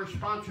have a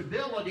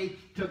responsibility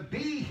to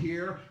be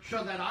here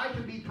so that I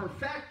can be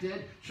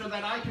perfected, so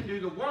that I can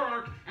do the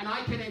work, and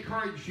I can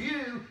encourage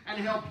you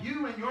and help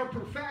you in your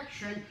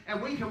perfection,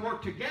 and we can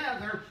work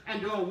together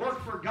and do a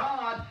work for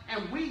God,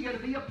 and we get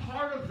to be a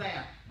part of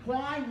that.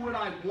 Why would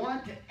I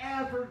want to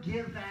ever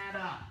give that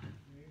up?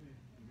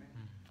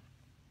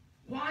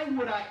 Why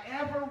would I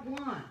ever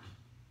want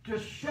to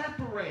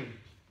separate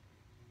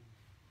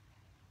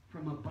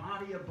from a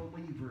body of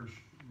believers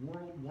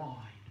worldwide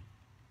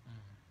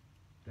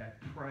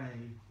that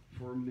pray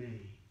for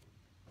me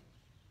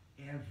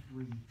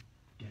every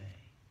day?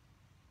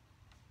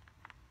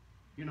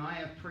 You know, I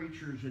have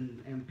preachers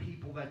and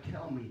people that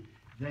tell me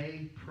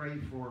they pray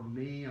for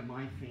me and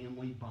my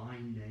family by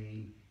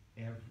name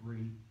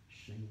every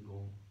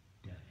single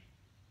day.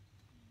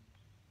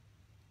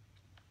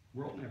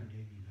 World never gave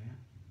you that.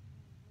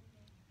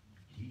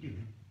 He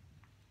did.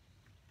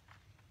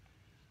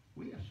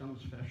 We have something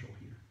special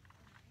here.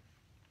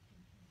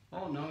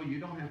 Oh, no, you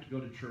don't have to go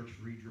to church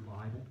to read your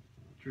Bible.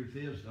 The truth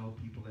is, though,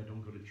 people that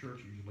don't go to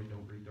church usually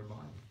don't read their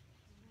Bible.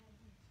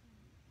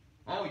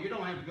 Oh, you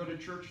don't have to go to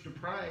church to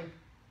pray.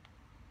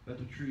 But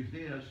the truth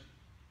is,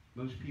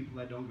 most people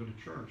that don't go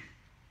to church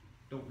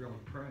don't really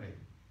pray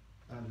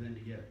other than to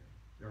get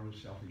their own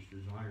selfish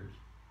desires.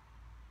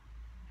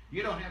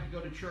 You don't have to go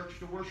to church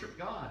to worship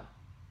God.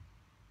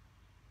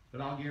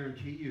 But I'll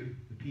guarantee you,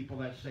 the people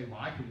that say, well,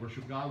 I can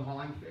worship God while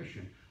I'm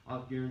fishing,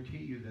 I'll guarantee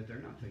you that they're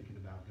not thinking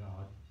about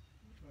God.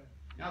 Right.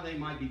 Now they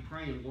might be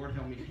praying, Lord,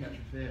 help me to catch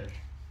a fish.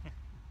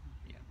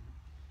 Yeah.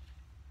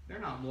 They're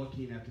not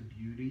looking at the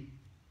beauty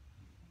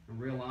and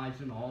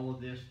realizing all of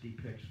this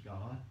depicts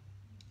God.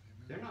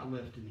 They're not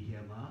lifting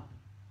Him up.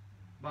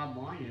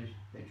 Bottom line is,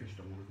 they just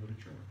don't want to go to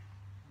church.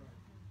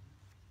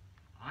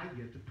 I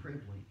get the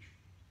privilege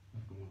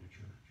of going to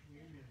church.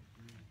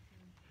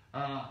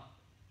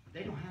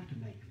 They don't have to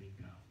make me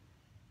go.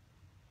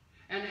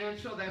 And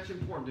so that's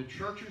important. The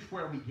church is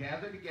where we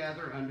gather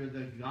together under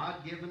the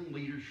God-given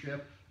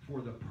leadership for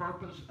the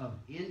purpose of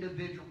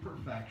individual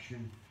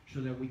perfection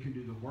so that we can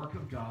do the work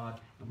of God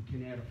and we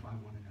can edify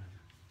one another.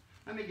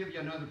 Let me give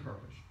you another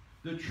purpose.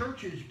 The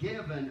church is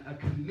given a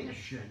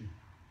commission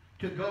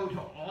to go to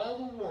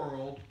all the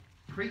world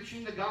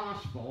preaching the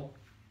gospel,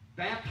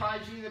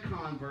 baptizing the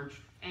converts,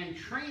 and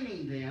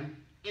training them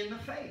in the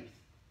faith.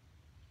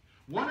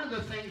 One of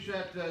the things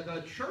that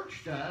the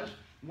church does,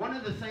 one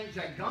of the things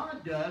that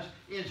God does,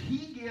 is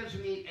He gives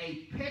me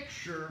a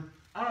picture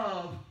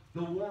of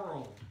the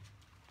world.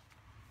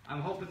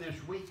 I'm hoping this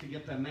week to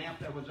get the map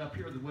that was up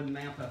here, the wooden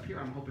map up here,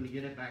 I'm hoping to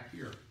get it back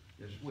here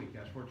this week.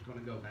 That's where it's going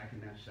to go, back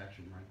in that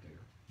section right there.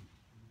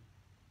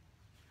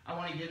 I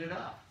want to get it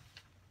up.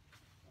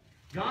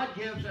 God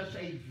gives us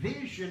a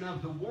vision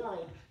of the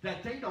world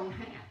that they don't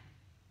have.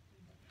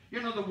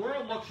 You know, the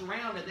world looks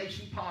around and they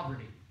see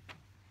poverty.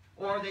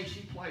 Or they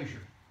see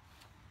pleasure.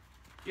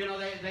 You know,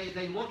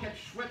 they look at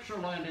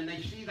Switzerland and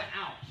they see the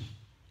Alps.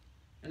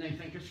 And they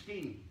think of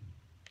skiing.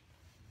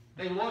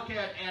 They look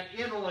at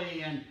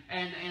Italy and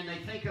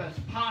they think of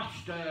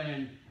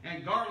pasta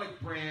and garlic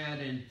bread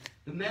and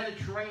the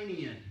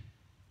Mediterranean.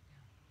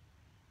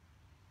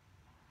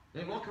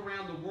 They look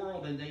around the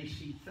world and they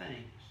see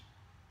things.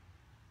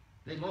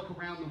 They look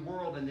around the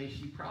world and they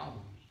see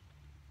problems.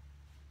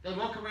 They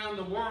look around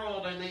the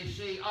world and they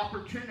see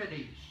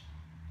opportunities.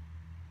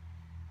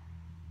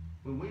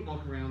 When we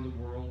look around the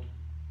world,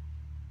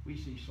 we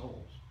see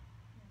souls.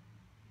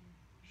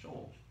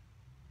 Souls.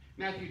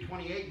 Matthew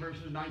 28,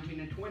 verses 19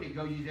 and 20.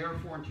 Go ye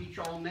therefore and teach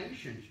all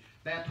nations,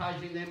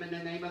 baptizing them in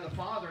the name of the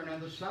Father and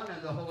of the Son and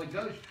of the Holy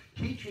Ghost,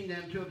 teaching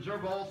them to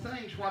observe all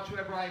things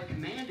whatsoever I have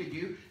commanded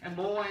you, and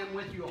lo, I am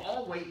with you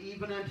always,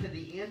 even unto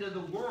the end of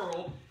the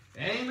world.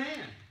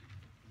 Amen.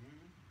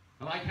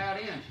 I like how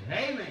it ends.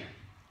 Amen.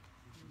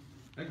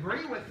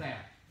 Agree with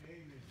that.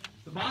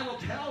 The Bible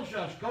tells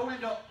us, go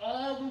into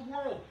all the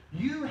world.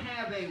 You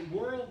have a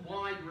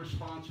worldwide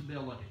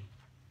responsibility.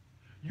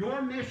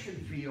 Your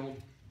mission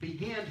field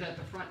begins at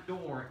the front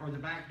door or the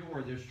back door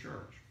of this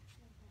church.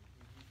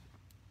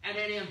 And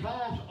it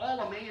involves all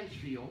of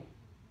Mansfield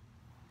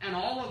and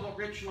all of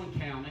Richland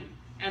County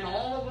and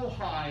all of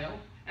Ohio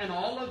and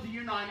all of the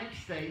United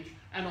States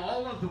and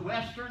all of the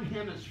Western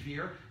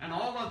Hemisphere and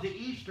all of the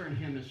Eastern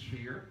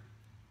Hemisphere.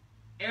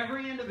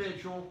 Every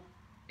individual,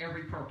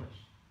 every purpose.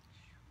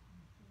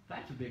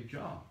 That's a big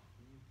job.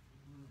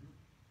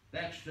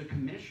 That's the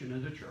commission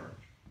of the church.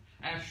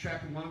 Acts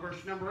chapter 1,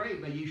 verse number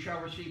 8. But ye shall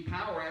receive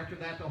power. After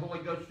that the Holy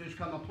Ghost is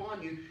come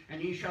upon you,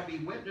 and ye shall be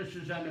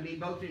witnesses unto me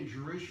both in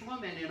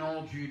Jerusalem and in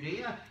all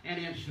Judea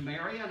and in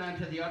Samaria and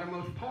unto the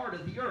uttermost part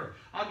of the earth.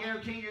 I'll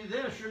guarantee you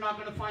this, you're not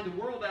going to find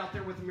the world out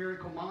there with a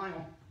miracle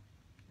mile.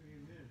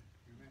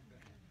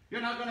 You're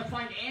not going to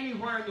find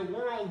anywhere in the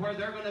world where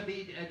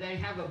they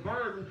have a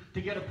burden to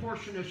get a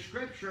portion of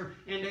Scripture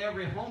into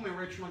every home in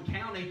Richland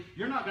County.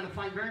 You're not going to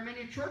find very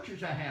many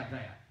churches that have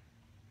that.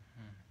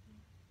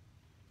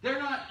 They're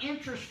not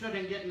interested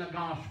in getting the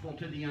gospel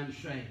to the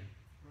unsaved.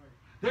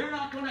 They're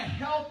not going to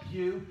help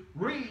you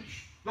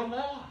reach the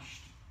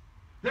lost.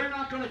 They're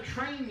not going to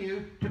train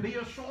you to be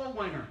a soul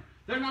winner.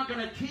 They're not going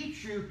to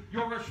teach you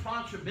your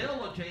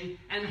responsibility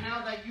and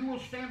how that you will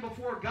stand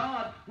before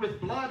God with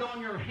blood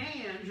on your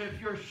hands if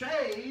you're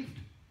saved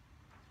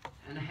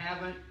and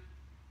haven't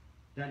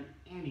done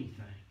anything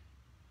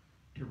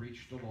to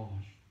reach the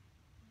lost.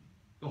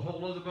 The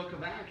whole of the book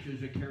of Acts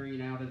is a carrying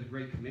out of the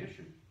Great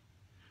Commission.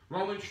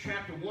 Romans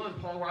chapter 1,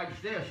 Paul writes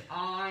this,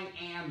 I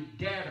am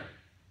debtor.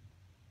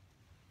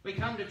 We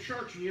come to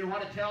church and you know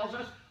what it tells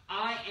us?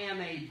 I am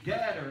a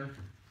debtor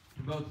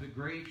to both the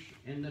Greeks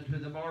and to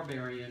the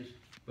barbarians,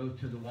 both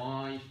to the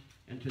wise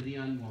and to the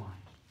unwise.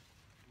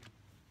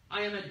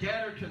 I am a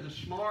debtor to the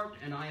smart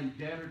and I am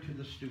debtor to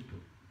the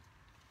stupid.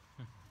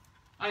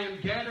 I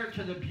am debtor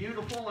to the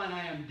beautiful and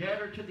I am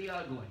debtor to the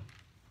ugly.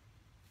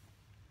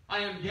 I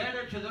am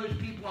debtor to those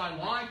people I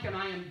like and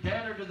I am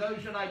debtor to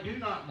those that I do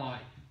not like.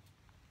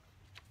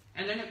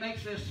 And then it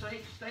makes this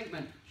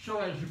statement, so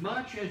as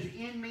much as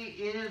in me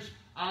is,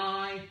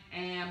 I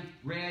am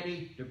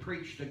ready to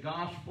preach the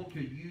gospel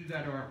to you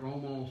that are at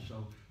Rome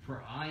also.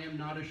 For I am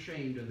not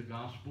ashamed of the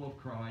gospel of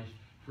Christ,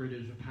 for it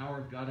is the power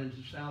of God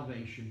unto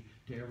salvation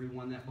to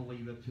everyone that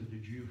believeth, to the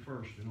Jew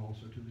first and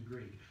also to the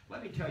Greek.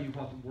 Let me tell you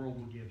what the world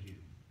will give you.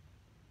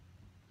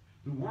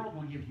 The world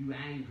will give you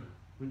anger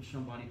when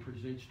somebody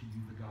presents to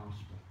you the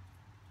gospel.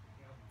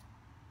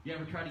 You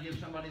ever try to give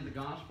somebody the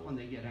gospel and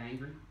they get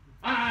angry?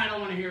 I don't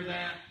want to hear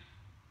that.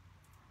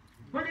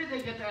 Where did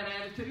they get that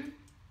attitude?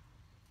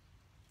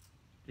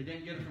 They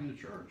didn't get it from the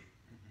church.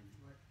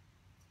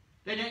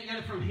 They didn't get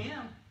it from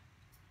him.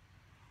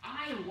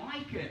 I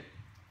like it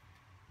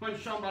when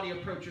somebody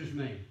approaches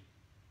me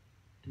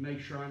to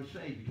make sure I'm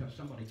saved because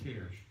somebody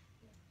cares.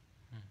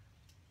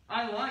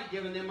 I like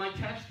giving them my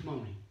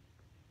testimony.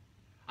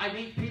 I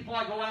meet people,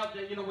 I go out,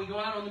 we go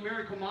out on the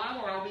Miracle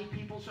Mile, or I'll meet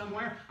people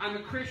somewhere. I'm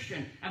a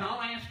Christian, and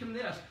I'll ask them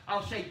this.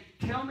 I'll say,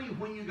 tell me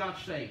when you got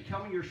saved.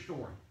 Tell me your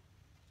story.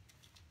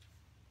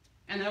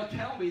 And they'll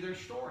tell me their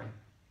story.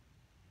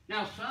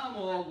 Now, some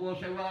will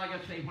say, well, I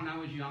got saved when I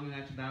was young, and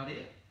that's about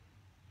it.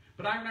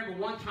 But I remember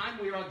one time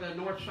we were at the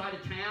north side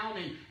of town,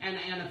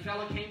 and a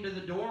fella came to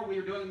the door. We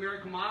were doing the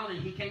Miracle Mile, and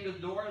he came to the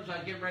door as I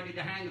was getting ready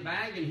to hang the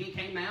bag, and he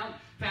came out,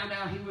 found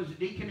out he was a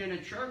deacon in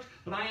a church.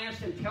 But I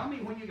asked him, tell me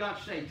when you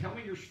got saved. Tell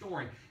me your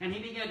story. And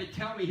he began to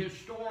tell me his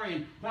story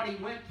and what he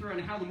went through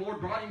and how the Lord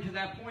brought him to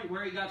that point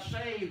where he got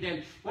saved.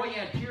 And, boy, he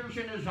had tears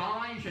in his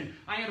eyes, and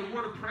I had a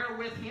word of prayer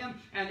with him,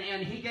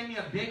 and he gave me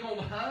a big old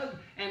hug.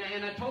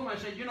 And I told him, I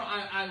said,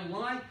 I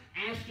like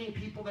asking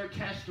people their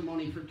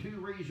testimony for two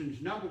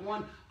reasons. Number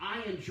one,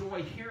 I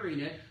enjoy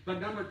hearing it.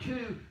 But number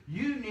two,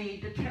 you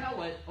need to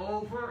tell it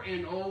over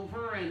and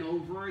over and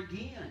over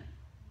again.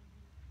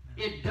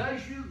 It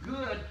does you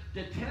good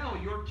to tell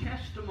your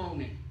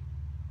testimony.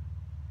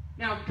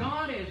 Now,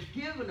 God has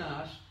given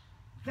us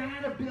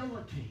that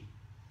ability.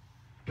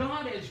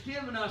 God has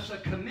given us a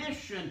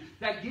commission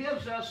that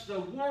gives us the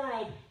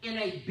world in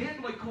a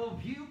biblical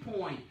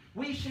viewpoint.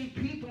 We see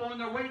people on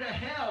their way to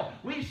hell.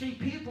 We see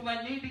people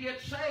that need to get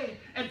saved.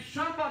 And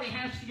somebody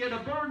has to get a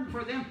burden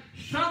for them.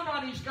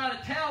 Somebody's got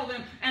to tell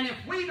them. And if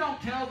we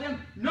don't tell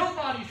them,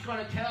 nobody's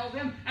going to tell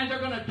them. And they're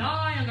going to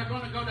die, and they're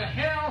going to go to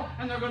hell,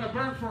 and they're going to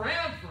burn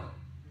forever.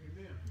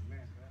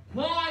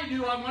 Why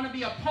do I want to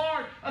be a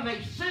part of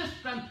a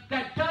system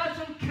that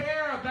doesn't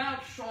care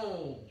about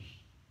souls?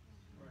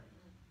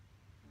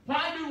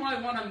 Why do I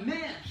want to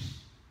miss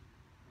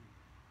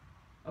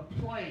a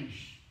place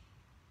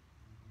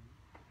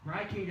where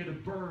I can get a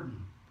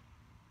burden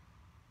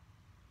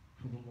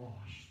for the lost?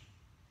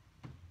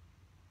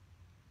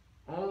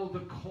 Oh,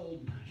 the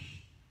coldness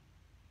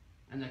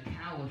and the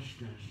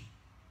callousness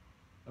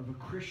of a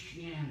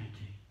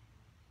Christianity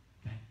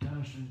that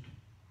doesn't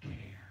care.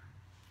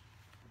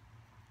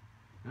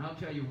 And I'll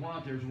tell you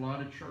what, there's a lot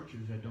of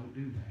churches that don't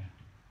do that.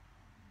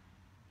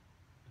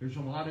 There's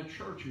a lot of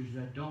churches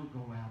that don't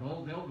go out.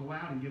 Oh, they'll go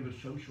out and give a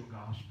social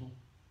gospel.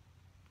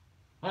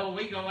 Oh,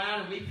 we go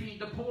out and we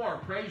feed the poor.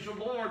 Praise the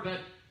Lord, but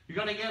you're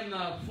going to give them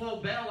a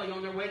full belly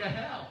on their way to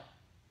hell.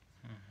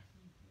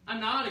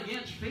 I'm not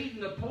against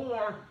feeding the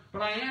poor,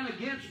 but I am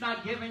against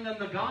not giving them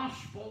the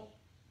gospel.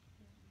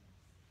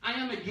 I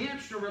am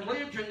against a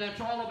religion that's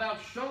all about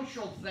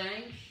social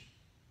things,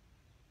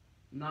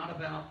 not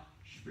about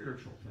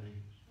spiritual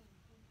things.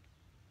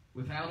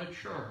 Without a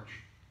church,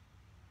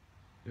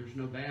 there's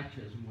no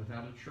baptism.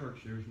 Without a church,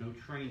 there's no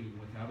training.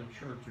 Without a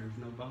church, there's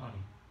no body.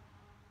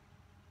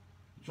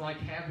 It's like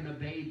having a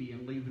baby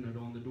and leaving it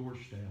on the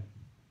doorstep.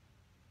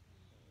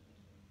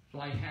 It's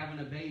like having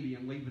a baby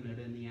and leaving it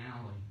in the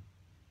alley.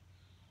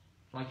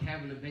 It's like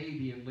having a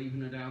baby and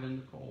leaving it out in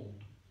the cold.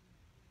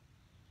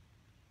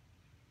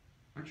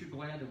 Aren't you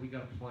glad that we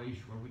got a place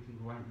where we can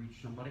go out and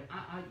reach somebody?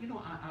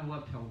 I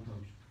love telling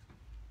folks,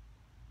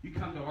 you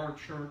come to our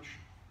church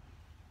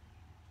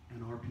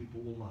and our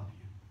people will love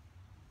you.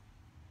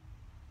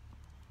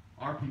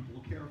 Our people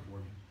will care for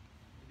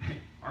you.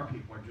 Our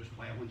people are just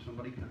glad when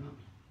somebody comes.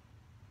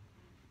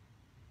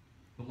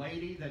 The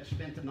lady that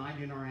spent the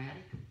night in our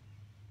attic,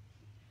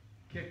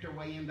 kicked her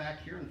way in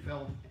back here and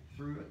fell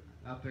through it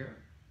up there.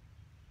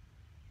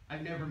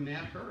 I've never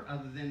met her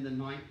other than the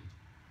night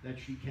that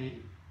she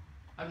came.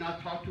 I've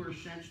not talked to her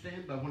since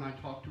then, but when I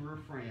talked to her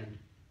friend,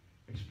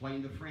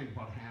 explained to the friend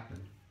what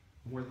happened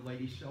and where the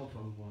lady's cell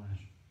phone was,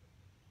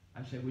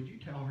 I said, would you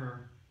tell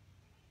her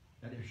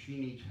that if she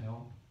needs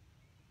help,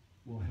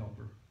 we'll help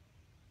her?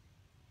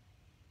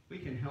 We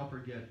can help her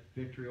get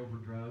victory over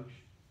drugs,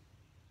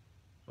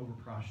 over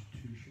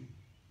prostitution.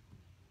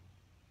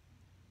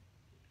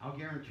 I'll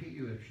guarantee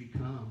you if she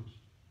comes,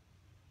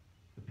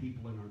 the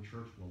people in our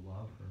church will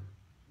love her.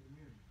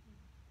 Amen.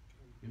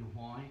 You know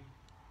why?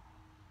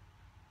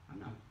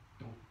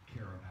 Don't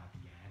care about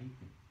the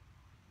addict.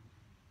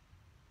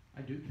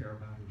 I do care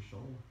about her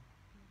soul.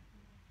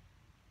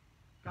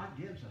 God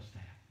gives us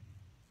that.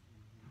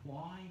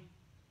 Why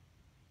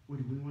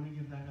would we want to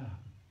give that up?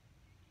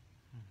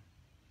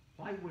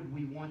 Why would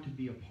we want to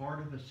be a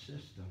part of a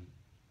system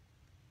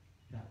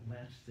that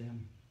lets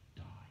them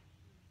die?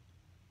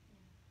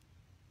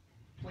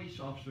 A police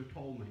officer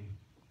told me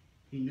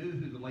he knew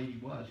who the lady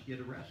was. He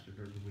had arrested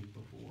her the week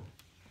before.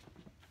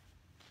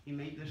 He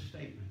made this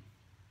statement.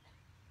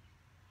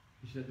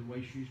 He said, the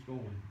way she's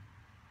going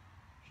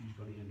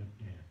to end up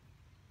dead.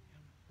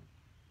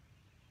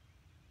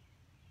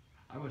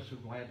 I was so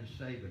glad to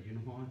say, but you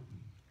know what?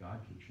 God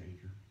can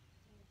change her.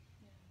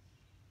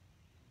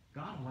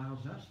 God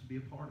allows us to be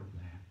a part of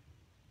that.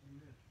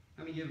 Amen.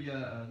 Let me give you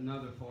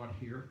another thought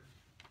here.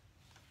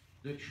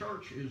 The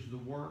church is the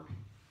work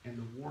and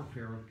the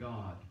warfare of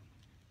God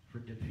for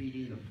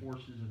defeating the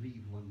forces of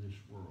evil in this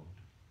world.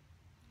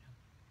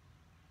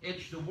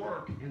 It's the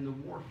work and the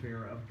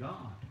warfare of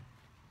God.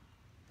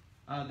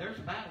 There's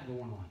a battle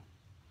going on.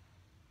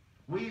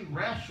 We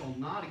wrestle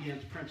not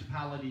against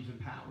principalities and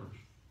powers.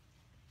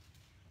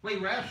 We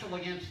wrestle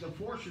against the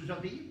forces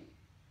of evil.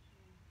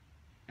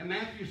 In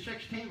Matthew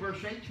 16,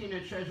 verse 18,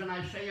 it says, and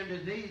I say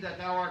unto thee that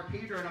thou art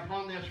Peter, and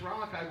upon this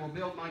rock I will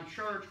build my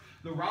church.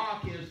 The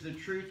rock is the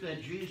truth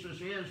that Jesus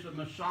is the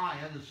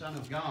Messiah, the Son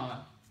of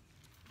God.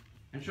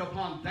 And so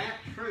upon that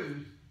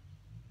truth,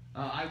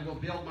 I will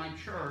build my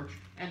church,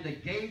 and the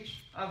gates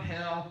of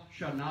hell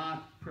shall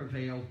not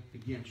prevail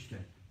against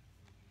it.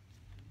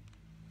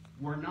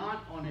 We're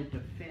not on a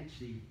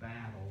defensive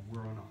battle.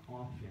 We're on an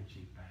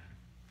offensive battle.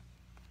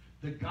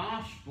 The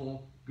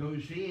gospel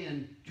goes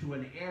into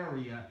an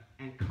area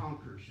and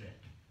conquers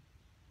it.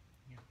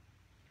 Yeah.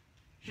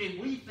 See,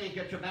 we think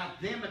it's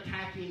about them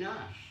attacking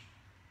us.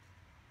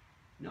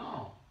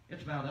 No,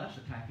 it's about us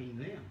attacking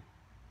them.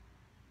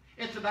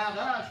 It's about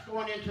us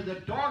going into the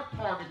dark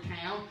part of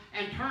town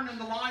and turning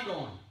the light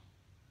on.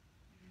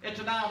 It's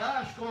about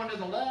us going to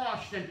the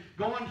lost and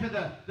going to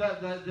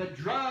the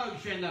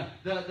drugs and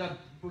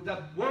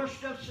the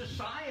worst of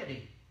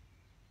society.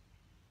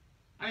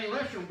 I mean,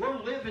 listen, we're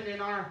living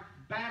in our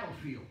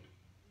battlefield.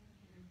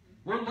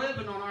 We're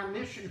living on our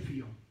mission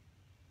field.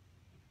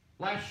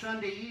 Last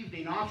Sunday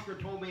evening, Oscar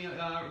told me,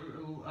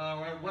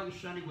 it wasn't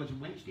Sunday, was it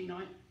Wednesday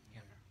night?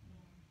 Yeah.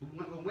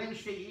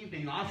 Wednesday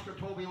evening, Oscar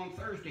told me on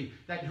Thursday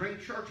that during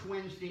church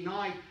Wednesday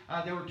night,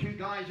 there were two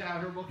guys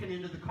out here looking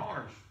into the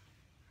cars.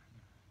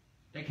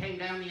 They came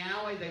down the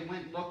alley, they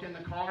went and looked in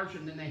the cars,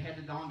 and then they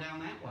headed on down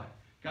that way.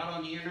 Got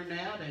on the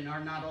internet, and are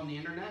not on the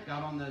internet,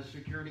 got on the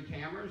security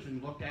cameras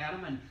and looked at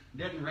them and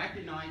didn't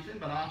recognize him,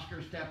 but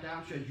Oscar stepped out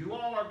and said, you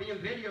all are being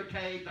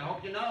videotaped, I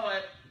hope you know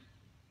it.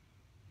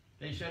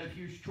 They said a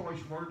few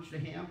choice words to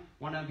him.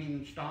 One of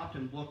them stopped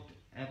and looked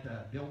at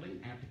the building,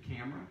 at the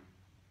camera.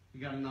 We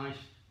got a nice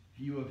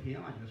view of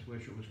him. I just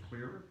wish it was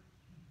clearer.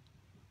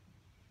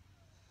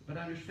 But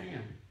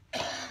understand,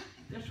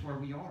 this is where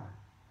we are.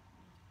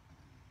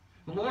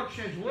 The Lord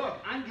says, look,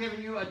 I'm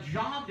giving you a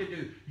job to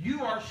do.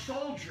 You are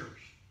soldiers.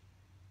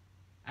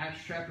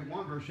 Acts chapter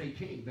 1, verse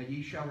 18. But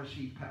ye shall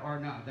receive power. Or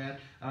not that.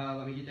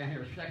 Let me get down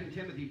here. 2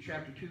 Timothy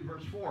chapter 2,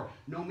 verse 4.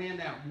 No man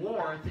that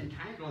warreth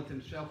entangleth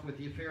himself with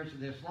the affairs of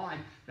this life,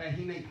 that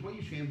he may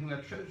please him who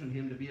hath chosen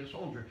him to be a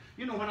soldier.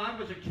 You know, when I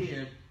was a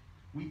kid,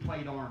 we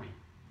played army.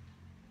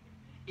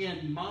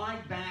 In my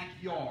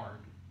backyard,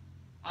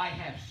 I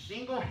have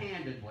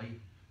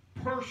single-handedly,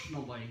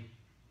 personally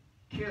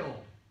killed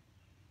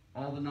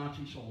all the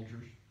Nazi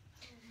soldiers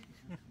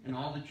and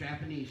all the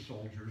Japanese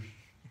soldiers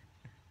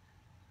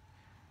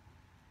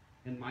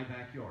in my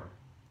backyard.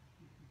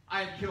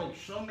 I have killed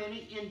so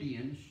many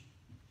Indians.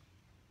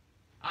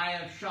 I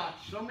have shot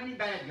so many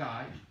bad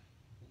guys.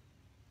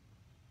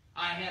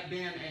 I have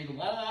been a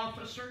law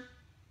officer.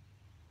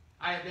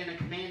 I have been a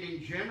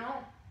commanding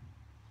general.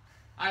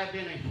 I have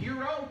been a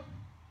hero.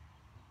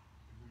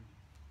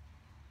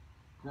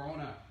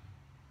 Growing up,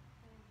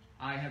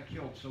 I have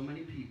killed so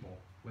many people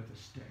with a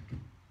stick.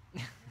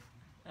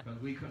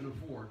 Because we couldn't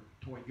afford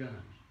toy guns.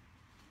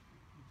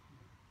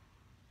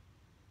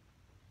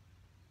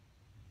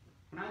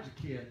 When I was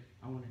a kid,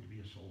 I wanted to be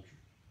a soldier.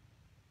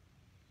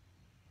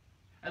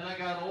 As I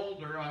got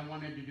older, I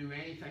wanted to do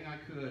anything I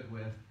could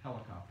with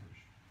helicopters.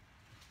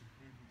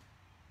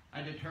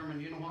 I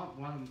determined, you know what,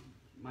 one of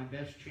my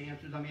best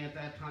chances, I mean, at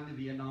that time the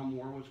Vietnam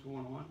War was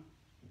going on.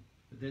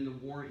 But then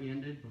the war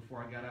ended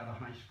before I got out of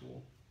high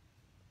school.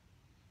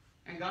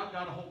 And God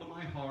got a hold of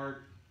my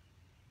heart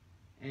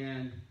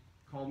and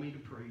called me to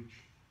preach.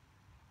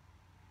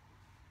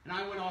 And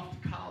I went off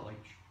to college.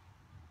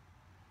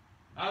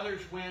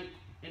 Others went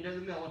into the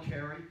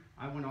military.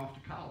 I went off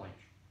to college.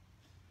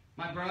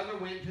 My brother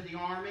went to the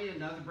Army.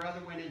 Another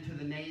brother went into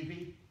the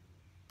Navy.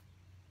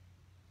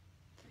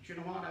 But you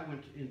know what? I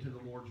went into the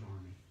Lord's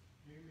Army.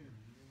 Amen.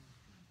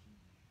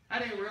 I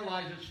didn't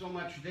realize it so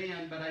much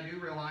then, but I do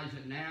realize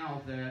it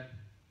now that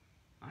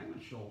I'm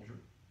a soldier.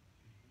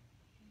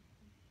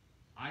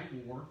 I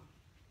war.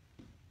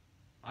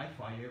 I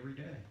fight every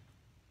day.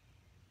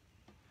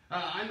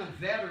 I'm a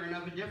veteran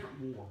of a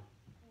different war.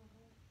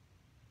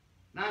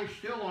 And I'm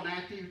still on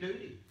active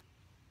duty.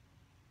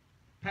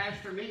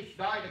 Pastor Meach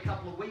died a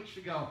couple of weeks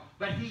ago,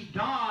 but he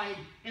died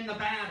in the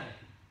battle.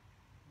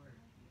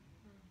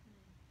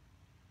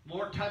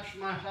 Lord touched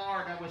my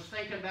heart. I was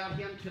thinking about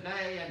him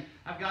today, and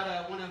I've got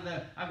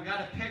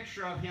a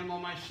picture of him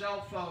on my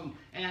cell phone,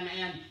 and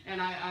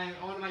I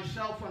on my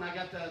cell phone I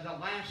got the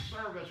last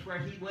service where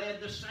he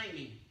led the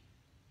singing.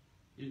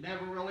 He's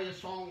never really a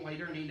song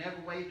leader, and he never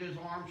waved his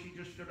arms. He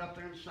just stood up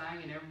there and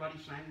sang, and everybody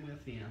sang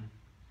with him.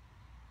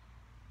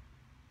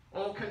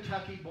 Old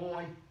Kentucky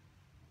boy,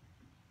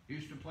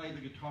 used to play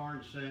the guitar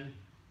and sing.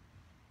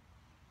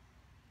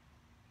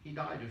 He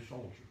died a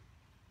soldier.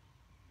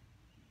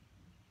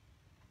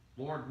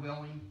 Lord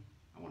willing,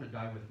 I want to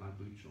die with my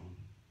boots on.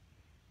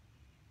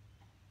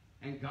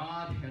 And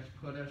God has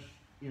put us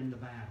in the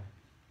battle.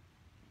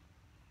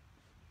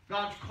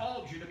 God's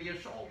called you to be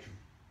a soldier.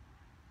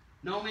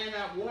 No man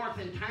that warreth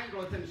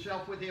entangleth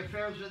himself with the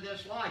affairs of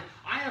this life.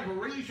 I have a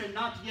reason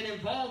not to get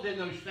involved in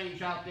those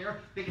things out there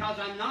because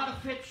I'm not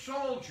a fit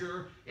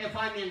soldier if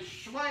I'm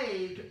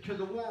enslaved to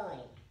the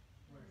world.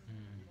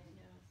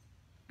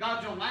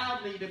 God's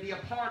allowed me to be a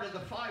part of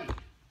the fight.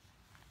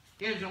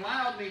 He has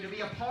allowed me to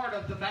be a part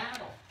of the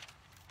battle.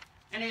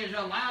 And He has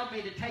allowed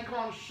me to take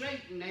on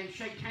Satan and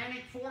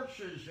satanic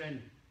forces,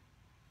 and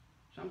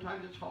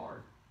sometimes it's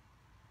hard.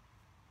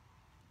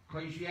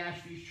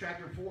 Ecclesiastes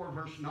chapter 4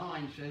 verse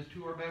 9 says,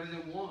 2 are better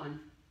than one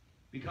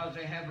because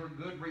they have a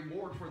good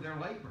reward for their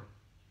labor.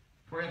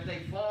 For if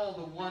they fall,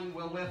 the one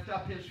will lift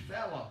up his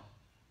fellow.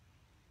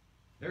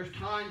 There's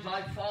times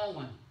I've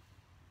fallen.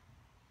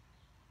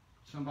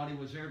 Somebody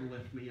was there to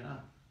lift me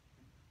up.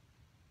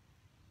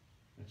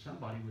 And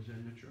somebody was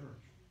in the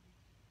church.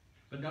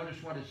 But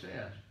notice what it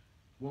says.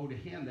 Woe to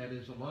him that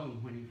is alone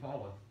when he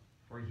falleth,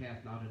 for he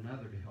hath not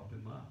another to help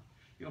him up.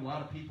 You know, a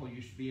lot of people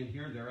used to be in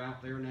here. They're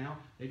out there now.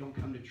 They don't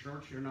come to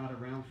church. They're not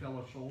around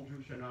fellow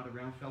soldiers. They're not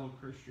around fellow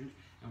Christians.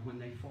 And when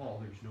they fall,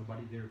 there's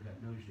nobody there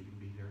that knows they can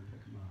be there and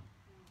pick them up.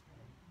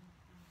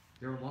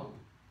 They're alone.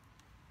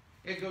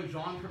 It goes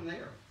on from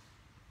there.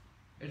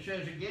 It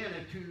says again,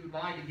 if two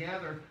lie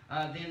together,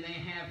 then they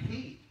have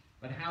heat.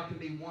 But how can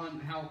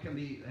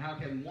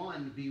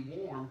one be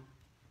warm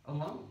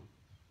alone?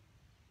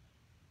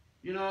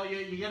 You know,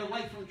 you get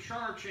away from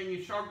church and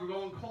you start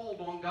going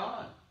cold on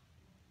God.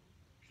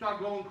 Start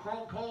going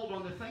cold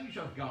on the things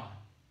of God.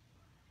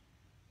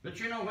 But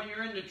you know, when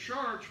you're in the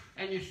church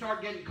and you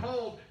start getting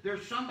cold,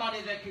 there's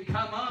somebody that can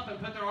come up and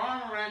put their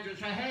arm around you and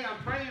say, hey,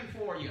 I'm praying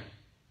for you.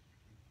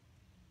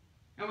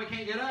 And we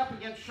can get up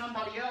against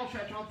somebody else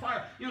that's on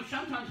fire. You know,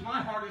 sometimes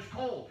my heart is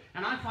cold,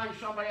 and I find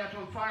somebody that's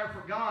on fire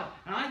for God,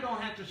 and I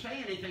don't have to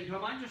say anything to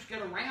them. I just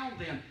get around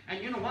them.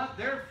 And you know what?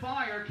 Their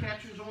fire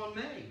catches on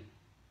me.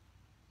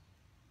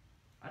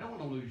 I don't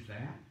want to lose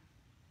that.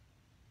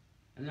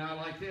 And then I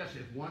like this.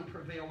 If one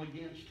prevail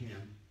against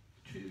him,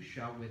 two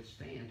shall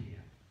withstand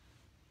him.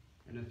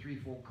 And the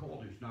threefold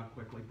cord is not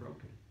quickly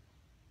broken.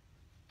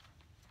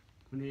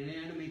 When an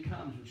enemy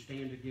comes and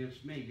stands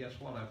against me, guess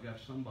what? I've got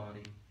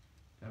somebody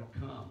that'll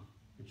come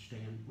and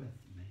stand with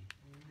me.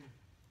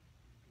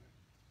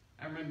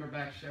 I remember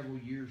back several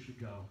years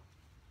ago,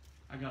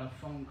 I got a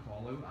phone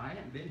call. I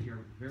hadn't been here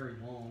very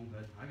long,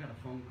 but I got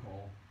a phone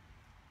call.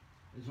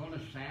 It was on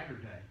a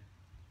Saturday.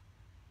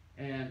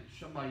 And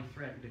somebody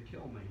threatened to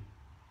kill me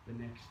the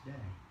next day.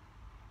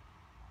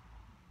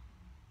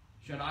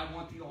 Said, I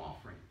want the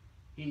offering.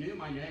 He knew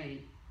my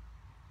name.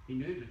 He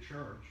knew the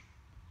church.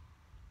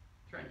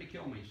 Threatened to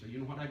kill me. So you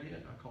know what I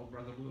did? I called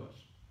Brother Lewis.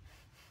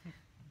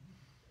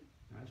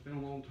 That's been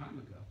a long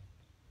time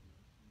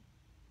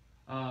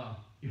ago.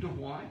 You know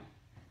why?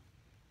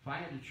 If I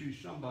had to choose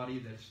somebody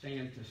that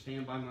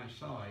stand by my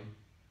side,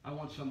 I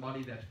want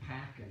somebody that's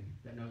packing,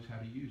 that knows how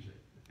to use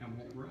it, and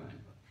won't run.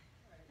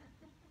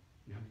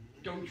 Now,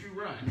 don't you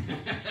run.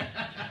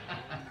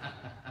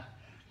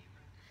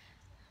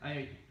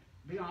 Hey,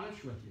 be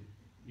honest with you.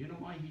 You know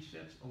why he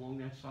sits along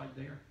that side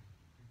there?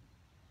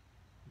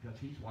 Because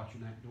he's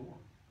watching that door.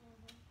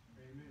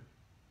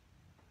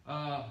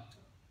 Amen.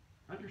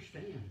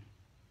 Understand.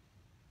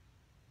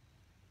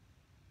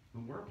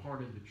 When we're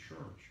part of the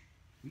church,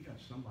 we got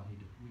somebody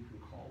that we can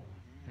call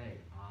on. Hey,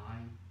 I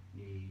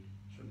need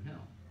some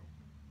help.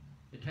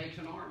 It takes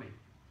an army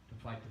to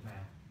fight the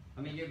battle.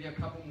 Let me give you a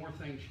couple more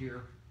things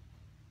here.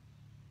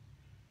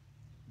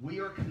 We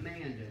are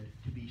commanded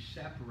to be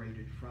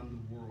separated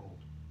from the world,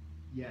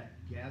 yet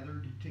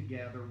gathered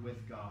together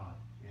with God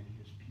and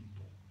His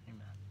people.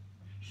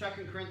 Amen.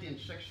 2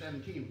 Corinthians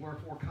 6:17,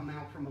 wherefore come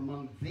out from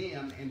among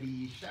them and be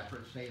ye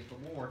separate, saith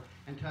the Lord,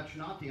 and touch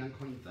not the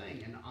unclean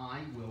thing, and I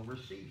will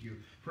receive you.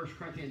 1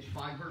 Corinthians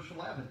 5 verse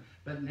 11,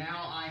 but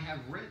now I have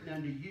written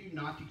unto you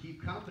not to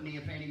keep company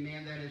if any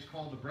man that is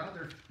called a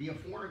brother be a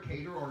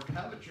fornicator, or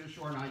covetous,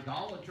 or an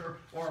idolater,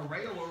 or a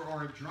railer,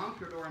 or a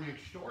drunkard, or an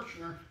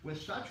extortioner.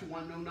 With such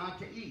one know not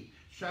to eat.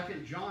 2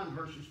 John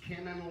verses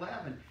 10 and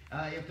 11.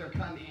 If there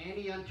come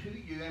any unto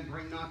you and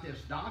bring not this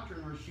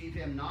doctrine, receive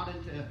him not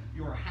into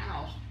your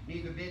house,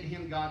 neither bid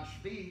him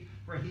Godspeed.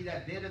 For he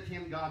that biddeth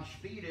him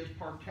Godspeed is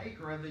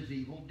partaker of his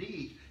evil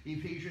deeds.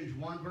 Ephesians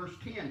 1 verse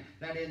 10.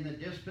 That in the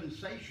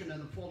dispensation of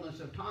the fullness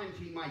of times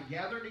he might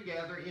gather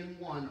together in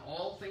one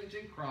all things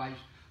in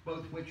Christ,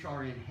 both which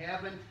are in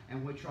heaven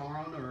and which are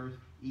on earth,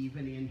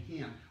 even in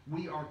him.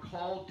 We are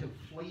called to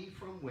flee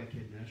from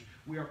wickedness.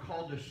 We are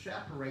called to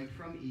separate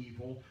from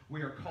evil.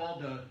 We are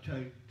called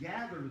to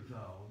gather,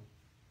 though,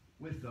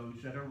 with those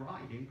that are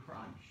right in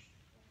Christ.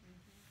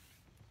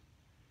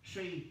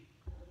 See,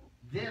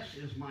 this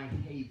is my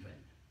haven.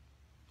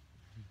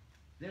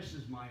 This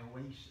is my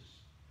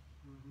oasis.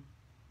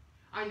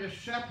 I'm to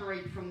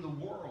separate from the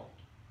world.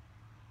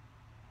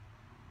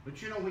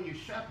 But you know, when you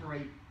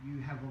separate, you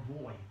have a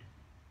void.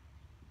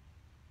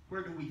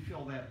 Where do we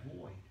fill that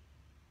void?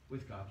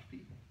 With God's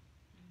people.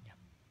 Yep.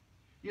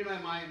 You know,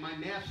 my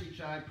message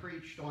that I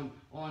preached on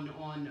I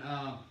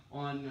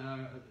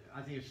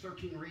think it's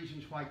 13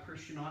 reasons why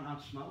Christian ought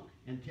not smoke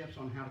and tips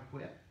on how to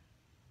quit.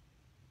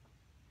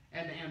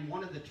 And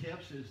one of the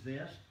tips is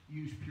this: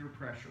 use peer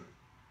pressure.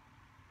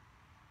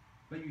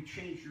 But you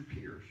change your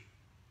peers.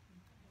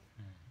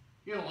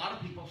 You know, a lot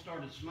of people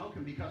started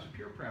smoking because of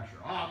peer pressure.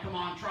 Oh, come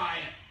on, try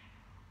it.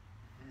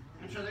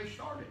 And so they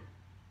started.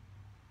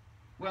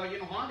 Well, you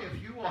know what?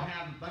 If you will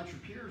have a bunch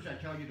of peers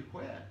that tell you to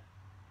quit,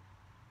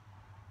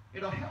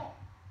 it'll help.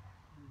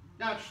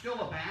 Now, it's still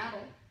a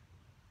battle.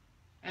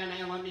 And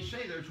let me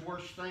say, there's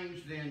worse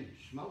things than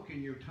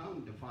smoking. Your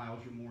tongue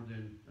defiles you more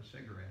than a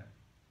cigarette.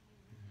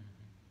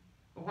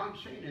 But what I'm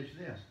saying is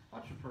this: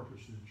 what's the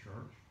purpose of the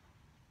church?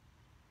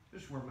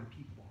 This is where my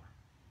people are.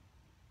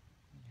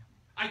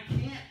 I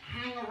can't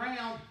hang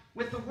around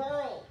with the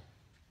world,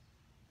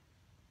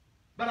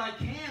 but I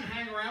can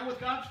hang around with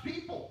God's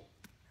people.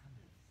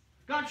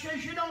 God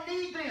says you don't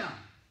need them,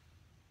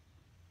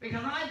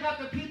 because I've got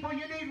the people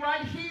you need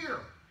right here,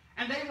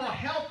 and they will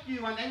help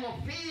you, and they will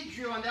feed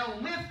you, and they'll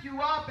lift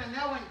you up, and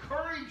they'll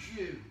encourage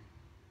you.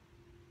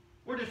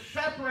 We're to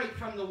separate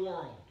from the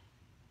world.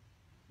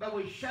 But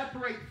we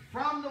separate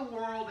from the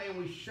world, and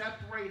we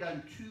separate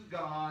unto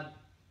God.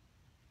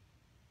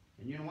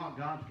 And you know what?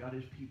 God's got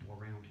his people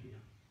around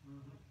him.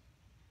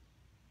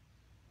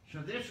 So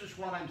this is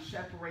what I'm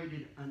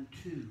separated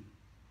unto.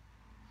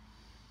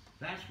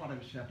 That's what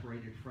I'm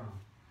separated from.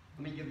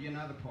 Let me give you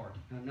another point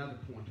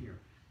here.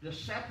 The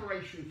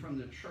separation from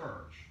the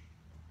church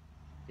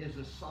is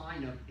a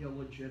sign of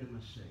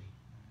illegitimacy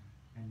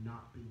and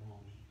not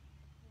belonging.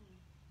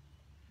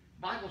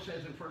 The Bible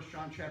says in 1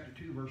 John chapter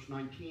 2, verse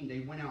 19, they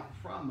went out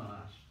from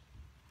us,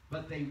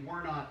 but they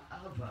were not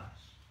of us.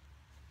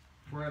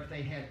 For if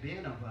they had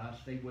been of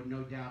us, they would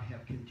no doubt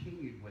have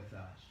continued with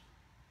us.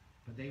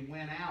 But they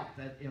went out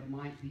that it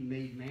might be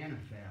made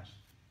manifest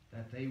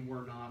that they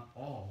were not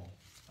all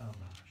of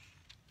us.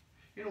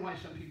 You know why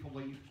some people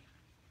leave?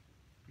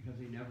 Because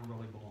they never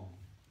really belong.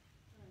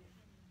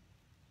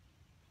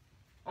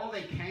 Oh,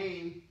 they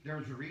came.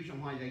 There's a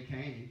reason why they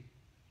came.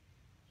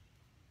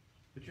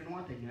 But you know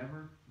what? They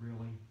never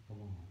really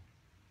belong.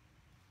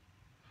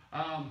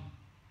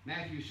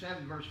 Matthew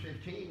 7, verse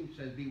 15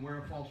 says, beware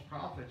of false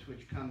prophets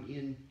which come to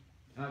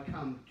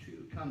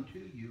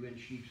you in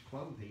sheep's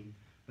clothing,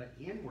 but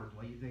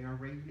inwardly they are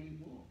ravening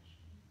wolves.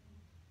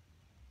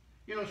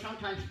 You know,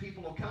 sometimes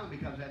people will come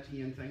because that's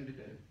the in thing to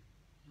do.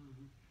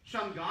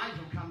 Some guys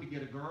will come to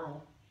get a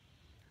girl.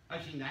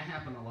 I've seen that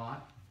happen a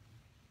lot.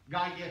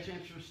 Guy gets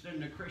interested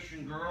in a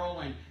Christian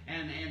girl,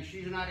 and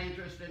she's not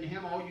interested in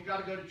him. Oh, you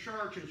got to go to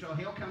church, and so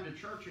he'll come to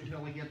church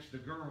until he gets the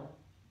girl.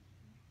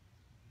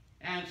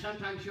 And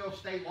sometimes he'll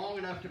stay long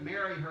enough to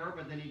marry her,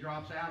 but then he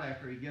drops out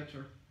after he gets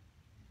her.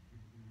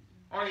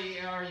 Or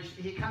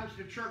he comes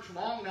to church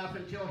long enough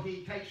until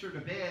he takes her to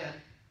bed,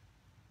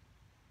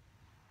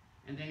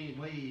 and then he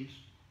leaves.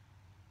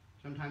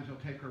 Sometimes he'll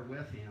take her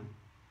with him.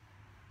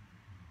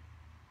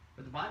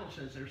 But the Bible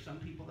says there's some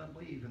people that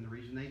leave, and the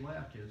reason they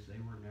left is they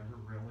were never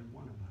really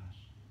one of us.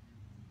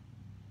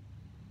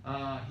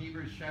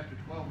 Hebrews chapter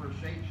 12,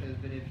 verse 8 says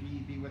that if ye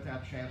be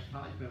without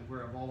chastisement,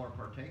 whereof all are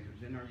partakers,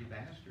 then are ye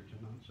bastards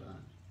and not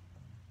sons.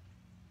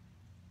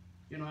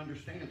 You know,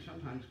 understand,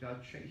 sometimes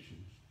God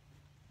chastens.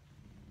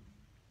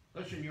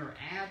 Listen, your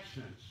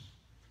absence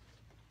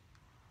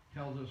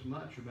tells us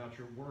much about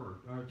your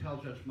word, or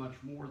tells us much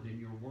more than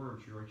your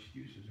words, your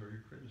excuses, or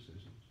your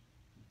criticisms.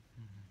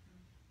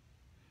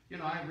 You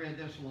know, I read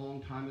this a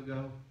long time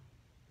ago.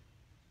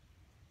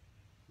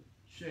 It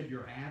said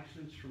your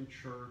absence from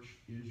church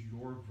is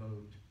your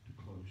vote to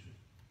close it.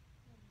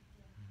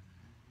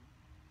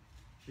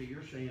 See,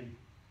 you're saying,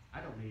 I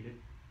don't need it.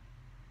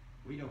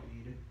 We don't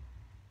need it.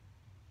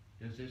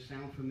 Does this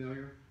sound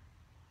familiar?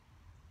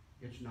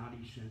 It's not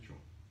essential.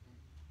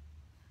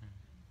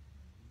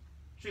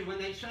 See, when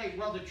they say,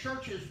 well, the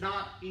church is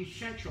not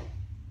essential,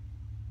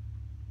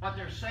 what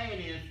they're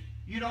saying is,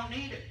 you don't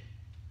need it.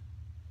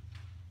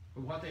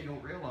 But what they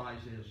don't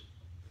realize is,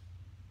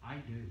 I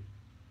do.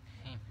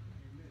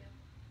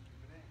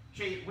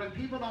 See, when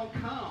people don't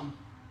come,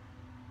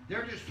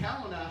 they're just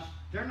telling us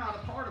They're not a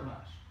part of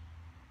us.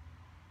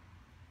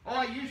 Oh,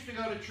 I used to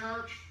go to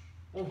church.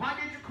 Well, why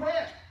did you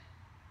quit?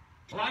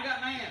 Well, I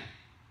got mad.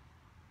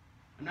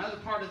 Another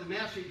part of the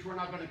message we're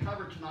not going to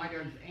cover tonight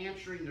is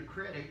answering the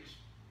critics.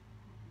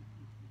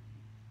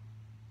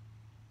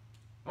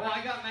 Oh,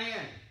 I got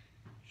mad.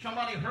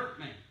 Somebody hurt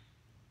me.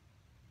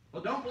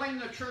 Well, don't blame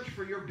the church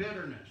for your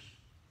bitterness.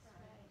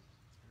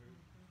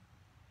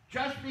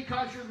 Just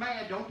because you're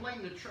mad, don't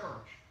blame the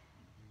church.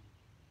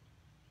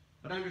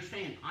 But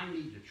understand, I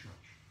need the church.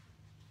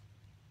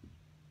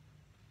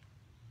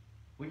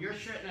 When you're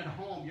sitting at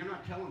home, you're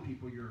not telling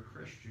people you're a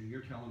Christian.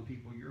 You're telling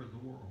people you're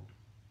the world.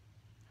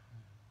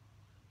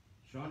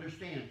 So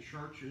understand,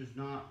 church is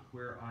not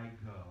where I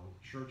go.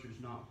 Church is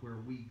not where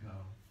we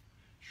go.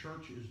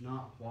 Church is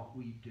not what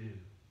we do.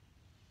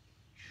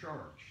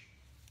 Church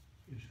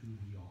is who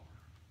we are.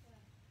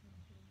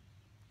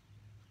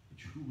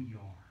 It's who we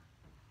are.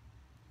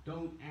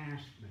 Don't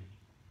ask me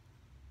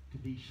to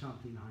be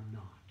something I'm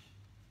not.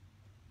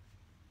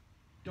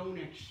 Don't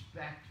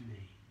expect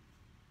me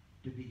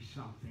to be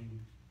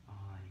something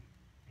I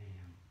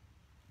am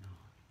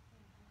not.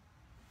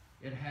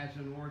 It has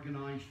an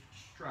organized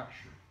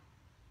structure.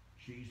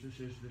 Jesus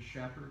is the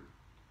shepherd.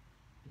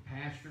 The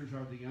pastors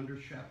are the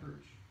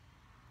under-shepherds.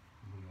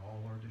 And we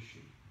all are the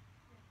sheep.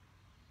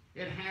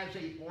 It has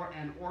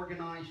an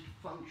organized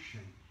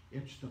function.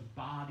 It's the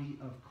body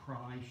of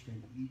Christ,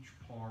 and each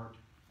part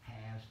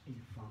has a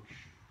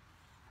function.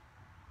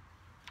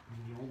 And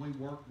we only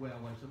work well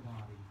as a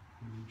body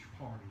when each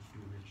part is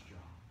doing its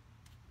job.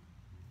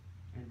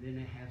 And then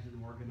it has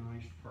an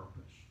organized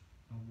purpose,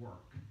 a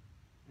work,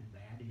 and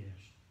that is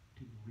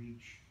to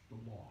reach the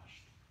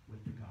lost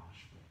with the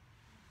gospel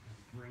and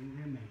bring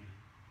them in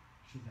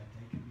so that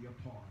they can be a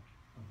part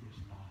of this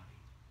body.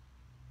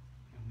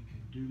 And we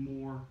can do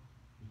more,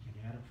 we can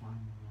edify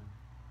more,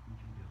 we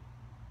can do it.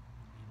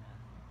 Amen.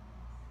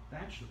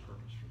 That's the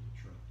purpose for the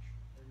church.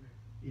 Amen.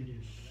 It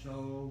is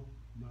so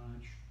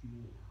much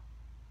more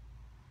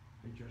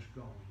than just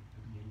going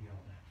and being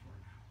yelled at for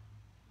an hour.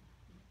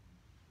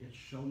 It's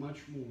so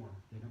much more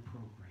than a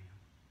program.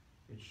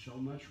 It's so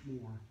much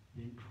more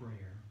than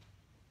prayer,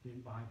 than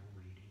Bible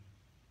reading.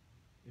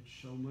 It's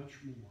so much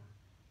more.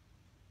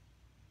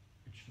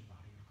 It's the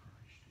body of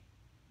Christ.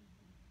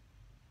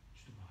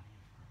 It's the body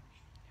of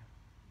Christ.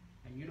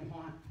 And you know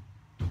what?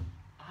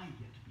 I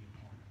get to be a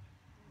part of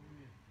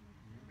it.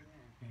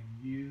 And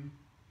you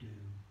do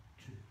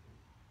too.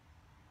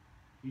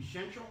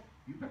 Essential?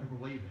 You better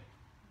believe it.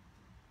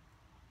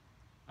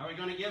 Are we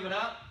going to give it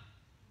up?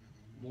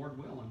 Lord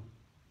willing,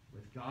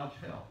 with God's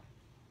help.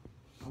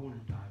 I want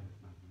to die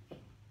with my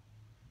boots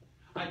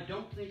on. I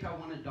don't think I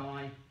want to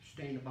die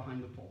standing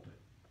behind the pulpit.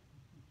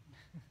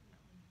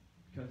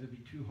 Because it'd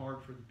be too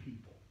hard for the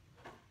people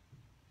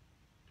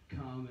to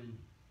come and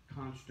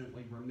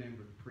constantly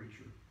remember the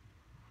preacher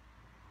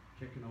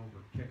kicking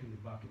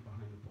the bucket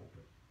behind the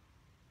pulpit.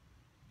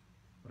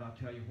 But I'll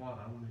tell you what,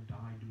 I want to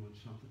die doing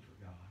something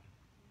for God.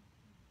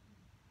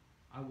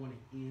 I want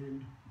to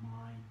end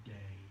my days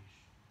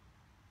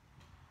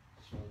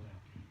sold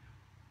out to Him.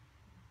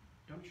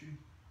 Don't you?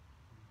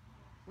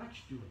 Let's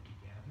do it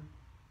together.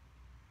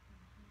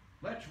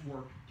 Let's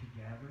work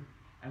together.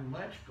 And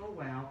let's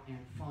go out and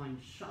find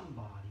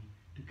somebody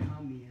to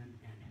come in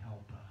and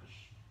help us.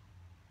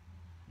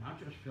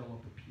 Not just fill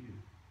up a pew.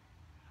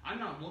 I'm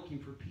not looking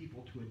for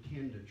people to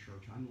attend a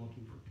church. I'm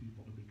looking for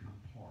people to become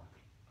part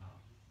of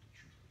the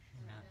church.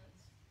 Amen.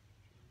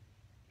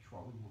 That's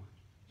what we want.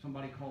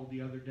 Somebody called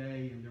the other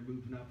day, and they're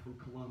moving up from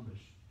Columbus.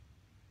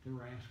 They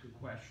were asking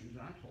questions,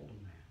 and I told them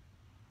that.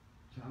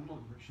 So I'm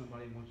looking for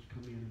somebody who wants to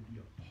come in and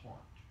be a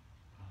part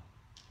of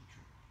the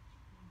church.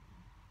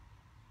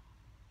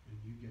 And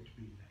you get to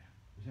be that.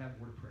 Let's have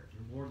a word of prayer.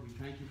 Dear Lord, we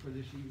thank you for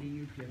this evening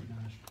you've given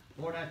us.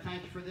 Lord, I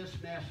thank you for this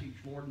message,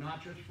 Lord,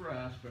 not just for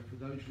us, but for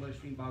those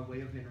listening by way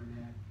of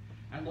internet.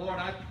 And Lord,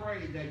 I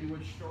pray that you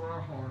would stir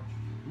our hearts.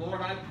 Lord,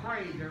 I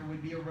pray there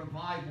would be a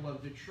revival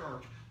of the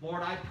church.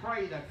 Lord, I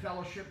pray that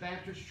Fellowship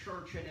Baptist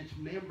Church and its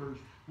members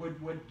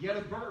would get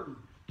a burden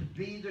to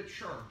be the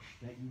church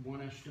that you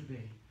want us to be.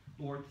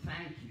 Lord,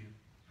 thank you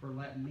for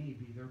letting me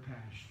be their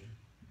pastor.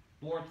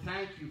 Lord,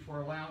 thank you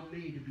for allowing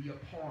me to be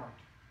a part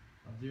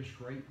of this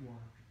great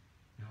work.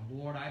 Now,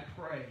 Lord, I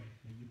pray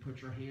that you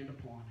put your hand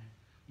upon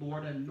it.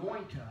 Lord,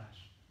 anoint us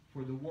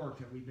for the work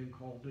that we've been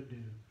called to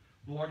do.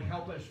 Lord,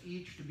 help us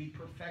each to be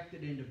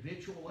perfected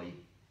individually,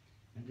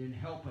 and then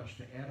help us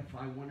to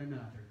edify one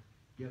another.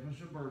 Give us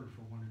a burden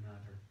for one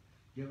another.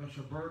 Give us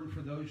a burden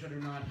for those that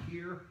are not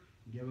here.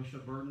 And give us a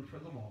burden for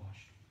the lost.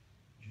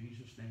 In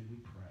Jesus' name we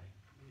pray.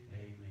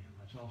 Amen.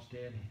 Let's all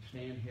stand,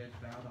 heads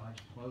bowed, eyes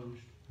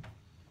closed.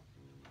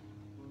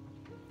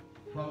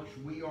 Folks,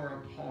 we are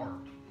a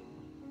part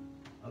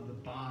of the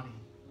body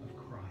of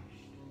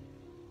Christ.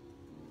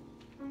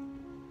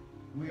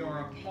 We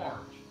are a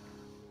part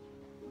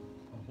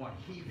of what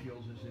He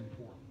feels is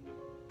important.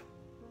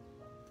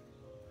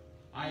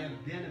 I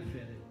have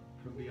benefited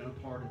from being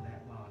a part of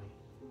that body.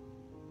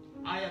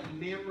 I have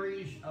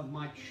memories of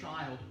my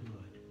childhood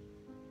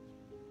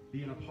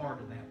being a part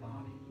of that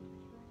body.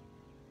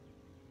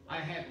 I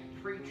had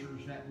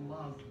preachers that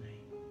loved me.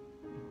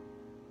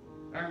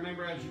 I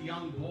remember as a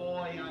young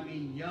boy,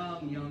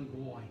 young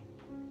boy.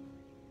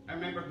 I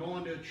remember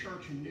going to a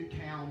church in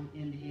Newtown,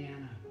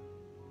 Indiana,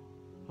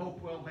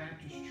 Hopewell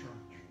Baptist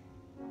Church.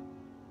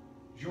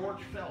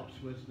 George Phelps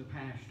was the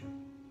pastor.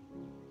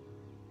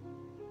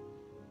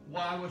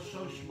 Well, I was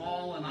so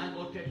small, and I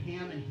looked at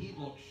him, and he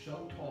looked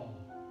so tall.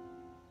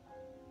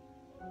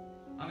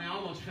 I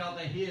almost felt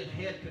that his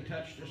head could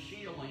touch the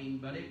ceiling,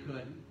 but it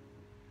couldn't.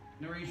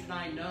 And the reason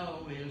I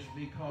know is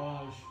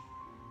because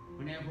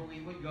whenever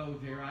we would go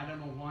there, I don't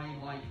know why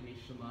he liked me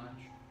so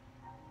much,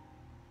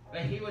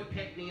 but he would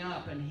pick me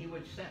up and he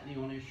would set me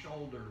on his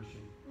shoulders.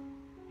 And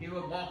he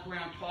would walk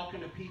around talking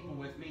to people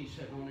with me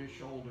sitting on his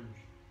shoulders.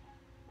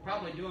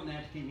 Probably doing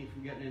that to keep me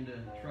from getting into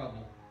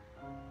trouble.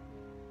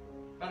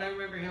 But I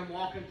remember him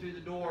walking through the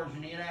doors,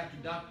 and he'd have to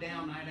duck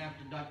down, and I'd have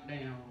to duck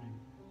down.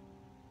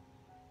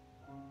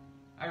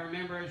 I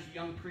remember as a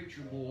young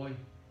preacher boy,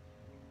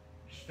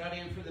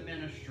 studying for the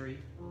ministry,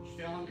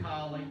 still in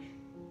college.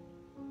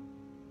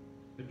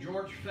 But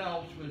George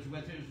Phelps was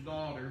with his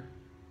daughter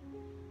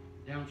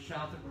down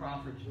south of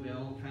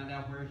Crawfordsville, and found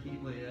out where he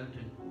lived,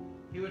 and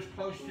he was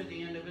close to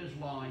the end of his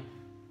life.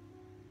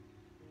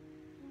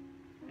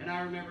 And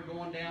I remember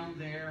going down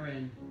there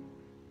and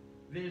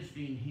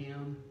visiting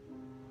him.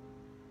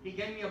 He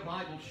gave me a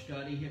Bible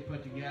study he had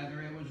put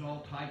together. It was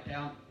all typed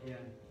out, and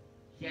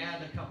he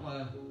had a couple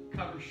of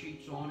cover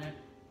sheets on it.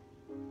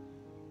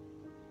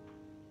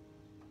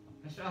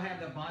 I still have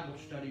that Bible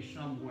study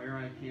somewhere.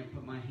 I can't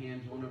put my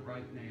hands on it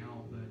right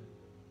now, but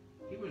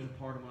he was a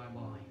part of my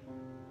life.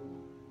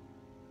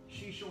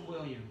 Cecil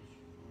Williams,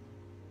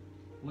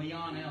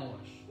 Leon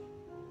Ellis,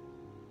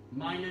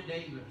 Mina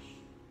Davis,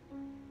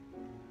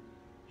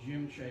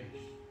 Jim Chase,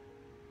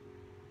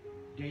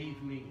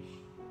 Dave Meese,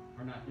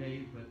 or not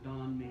Dave, but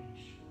Don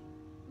Meese.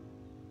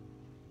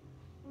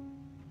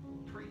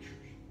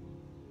 Preachers,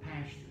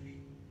 pastors.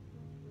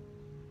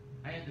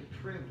 I had the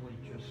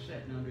privilege of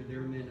sitting under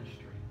their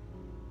ministry.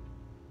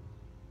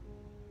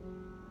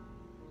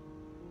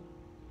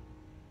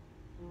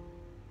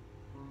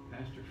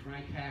 Pastor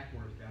Frank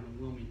Hackworth down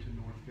in Wilmington,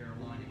 North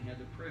Carolina, had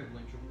the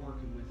privilege of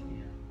working with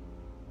him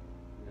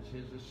as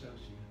his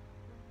associate.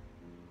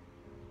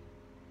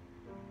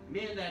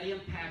 Men that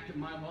impacted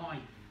my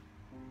life.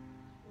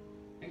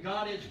 And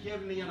God has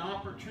given me an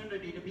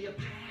opportunity to be a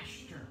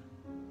pastor.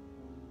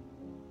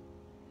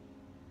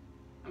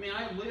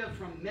 I live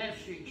from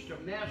message to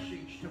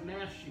message to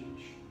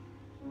message,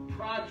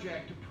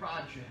 project to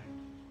project.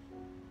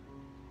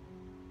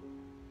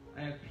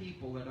 I have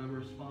people that I'm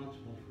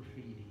responsible for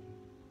feeding.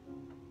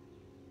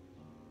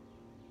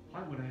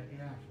 Why would I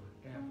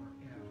ever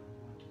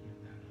want to give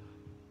that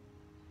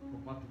up for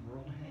what the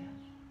world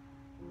has?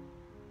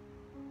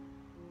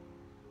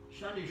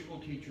 Sunday school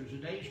teachers, the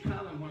day's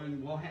coming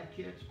when we'll have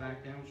kids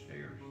back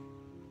downstairs.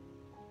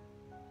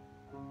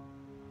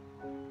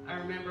 I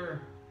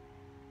remember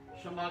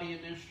somebody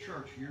in this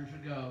church years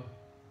ago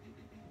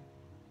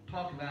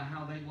talk about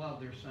how they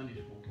loved their Sunday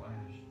school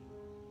class.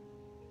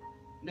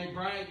 And they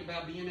bragged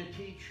about being a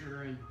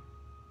teacher, and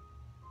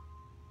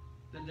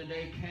then the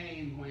day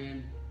came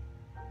when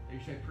they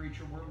said,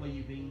 "Preacher, we're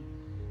leaving."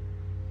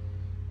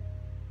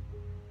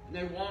 And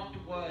they walked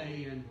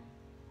away, and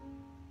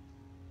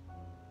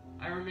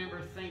I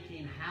remember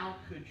thinking, how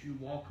could you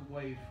walk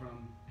away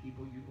from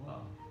people you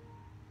love?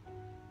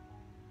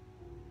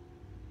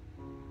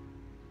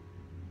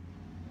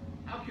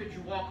 How could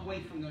you walk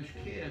away from those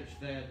kids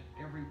that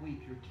every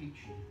week you're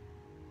teaching,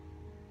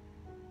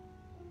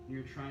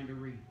 you're trying to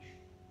reach?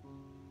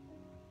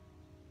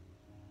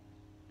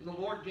 And the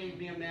Lord gave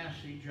me a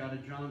message out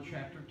of John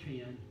chapter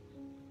 10,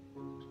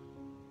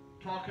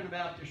 talking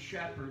about the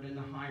shepherd and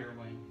the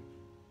hireling.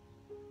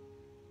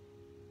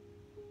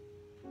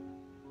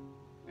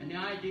 And the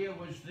idea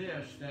was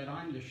this, that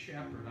I'm the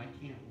shepherd, I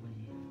can't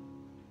leave.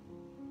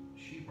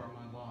 Sheep are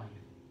my life.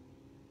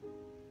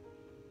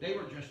 They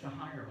were just a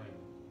hireling.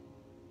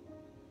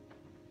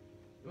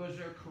 It was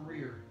their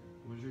career.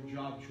 It was their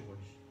job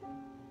choice.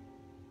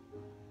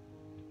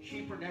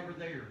 Sheep are never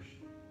theirs.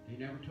 They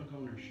never took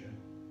ownership.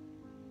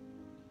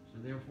 So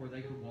therefore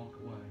they could walk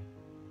away.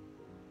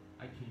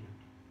 I can't.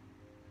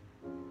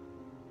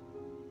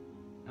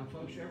 Now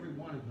folks, every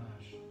one of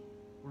us,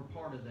 we're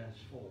part of that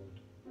fold.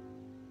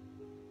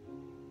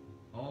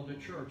 All the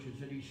church,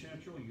 is it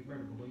essential? You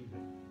better believe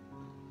it.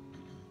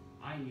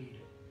 I need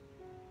it.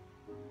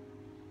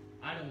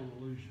 I don't want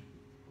to lose it.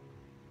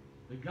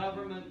 The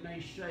government may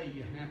say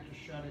you have to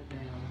shut it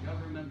down. The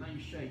government may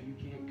say you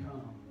can't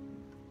come.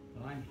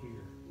 But I'm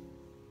here.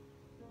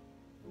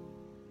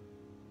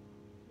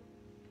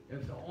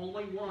 If the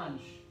only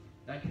ones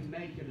that can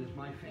make it is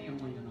my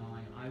family and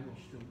I will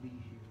still be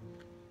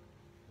here.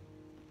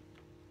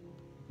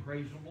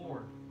 Praise the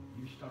Lord.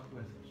 You stuck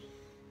with us.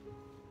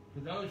 For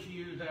those of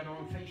you that are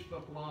on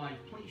Facebook Live,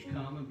 please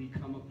come and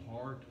become a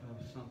part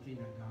of something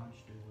that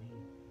God's doing.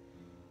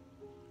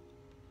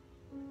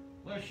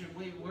 Listen,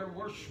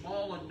 we're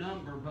small in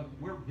number, but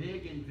we're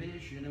big in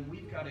vision, and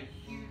we've got a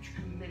huge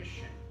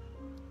commission.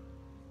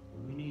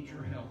 We need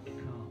your help to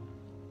come.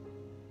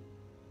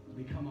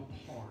 become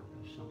a part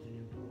of something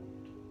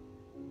important.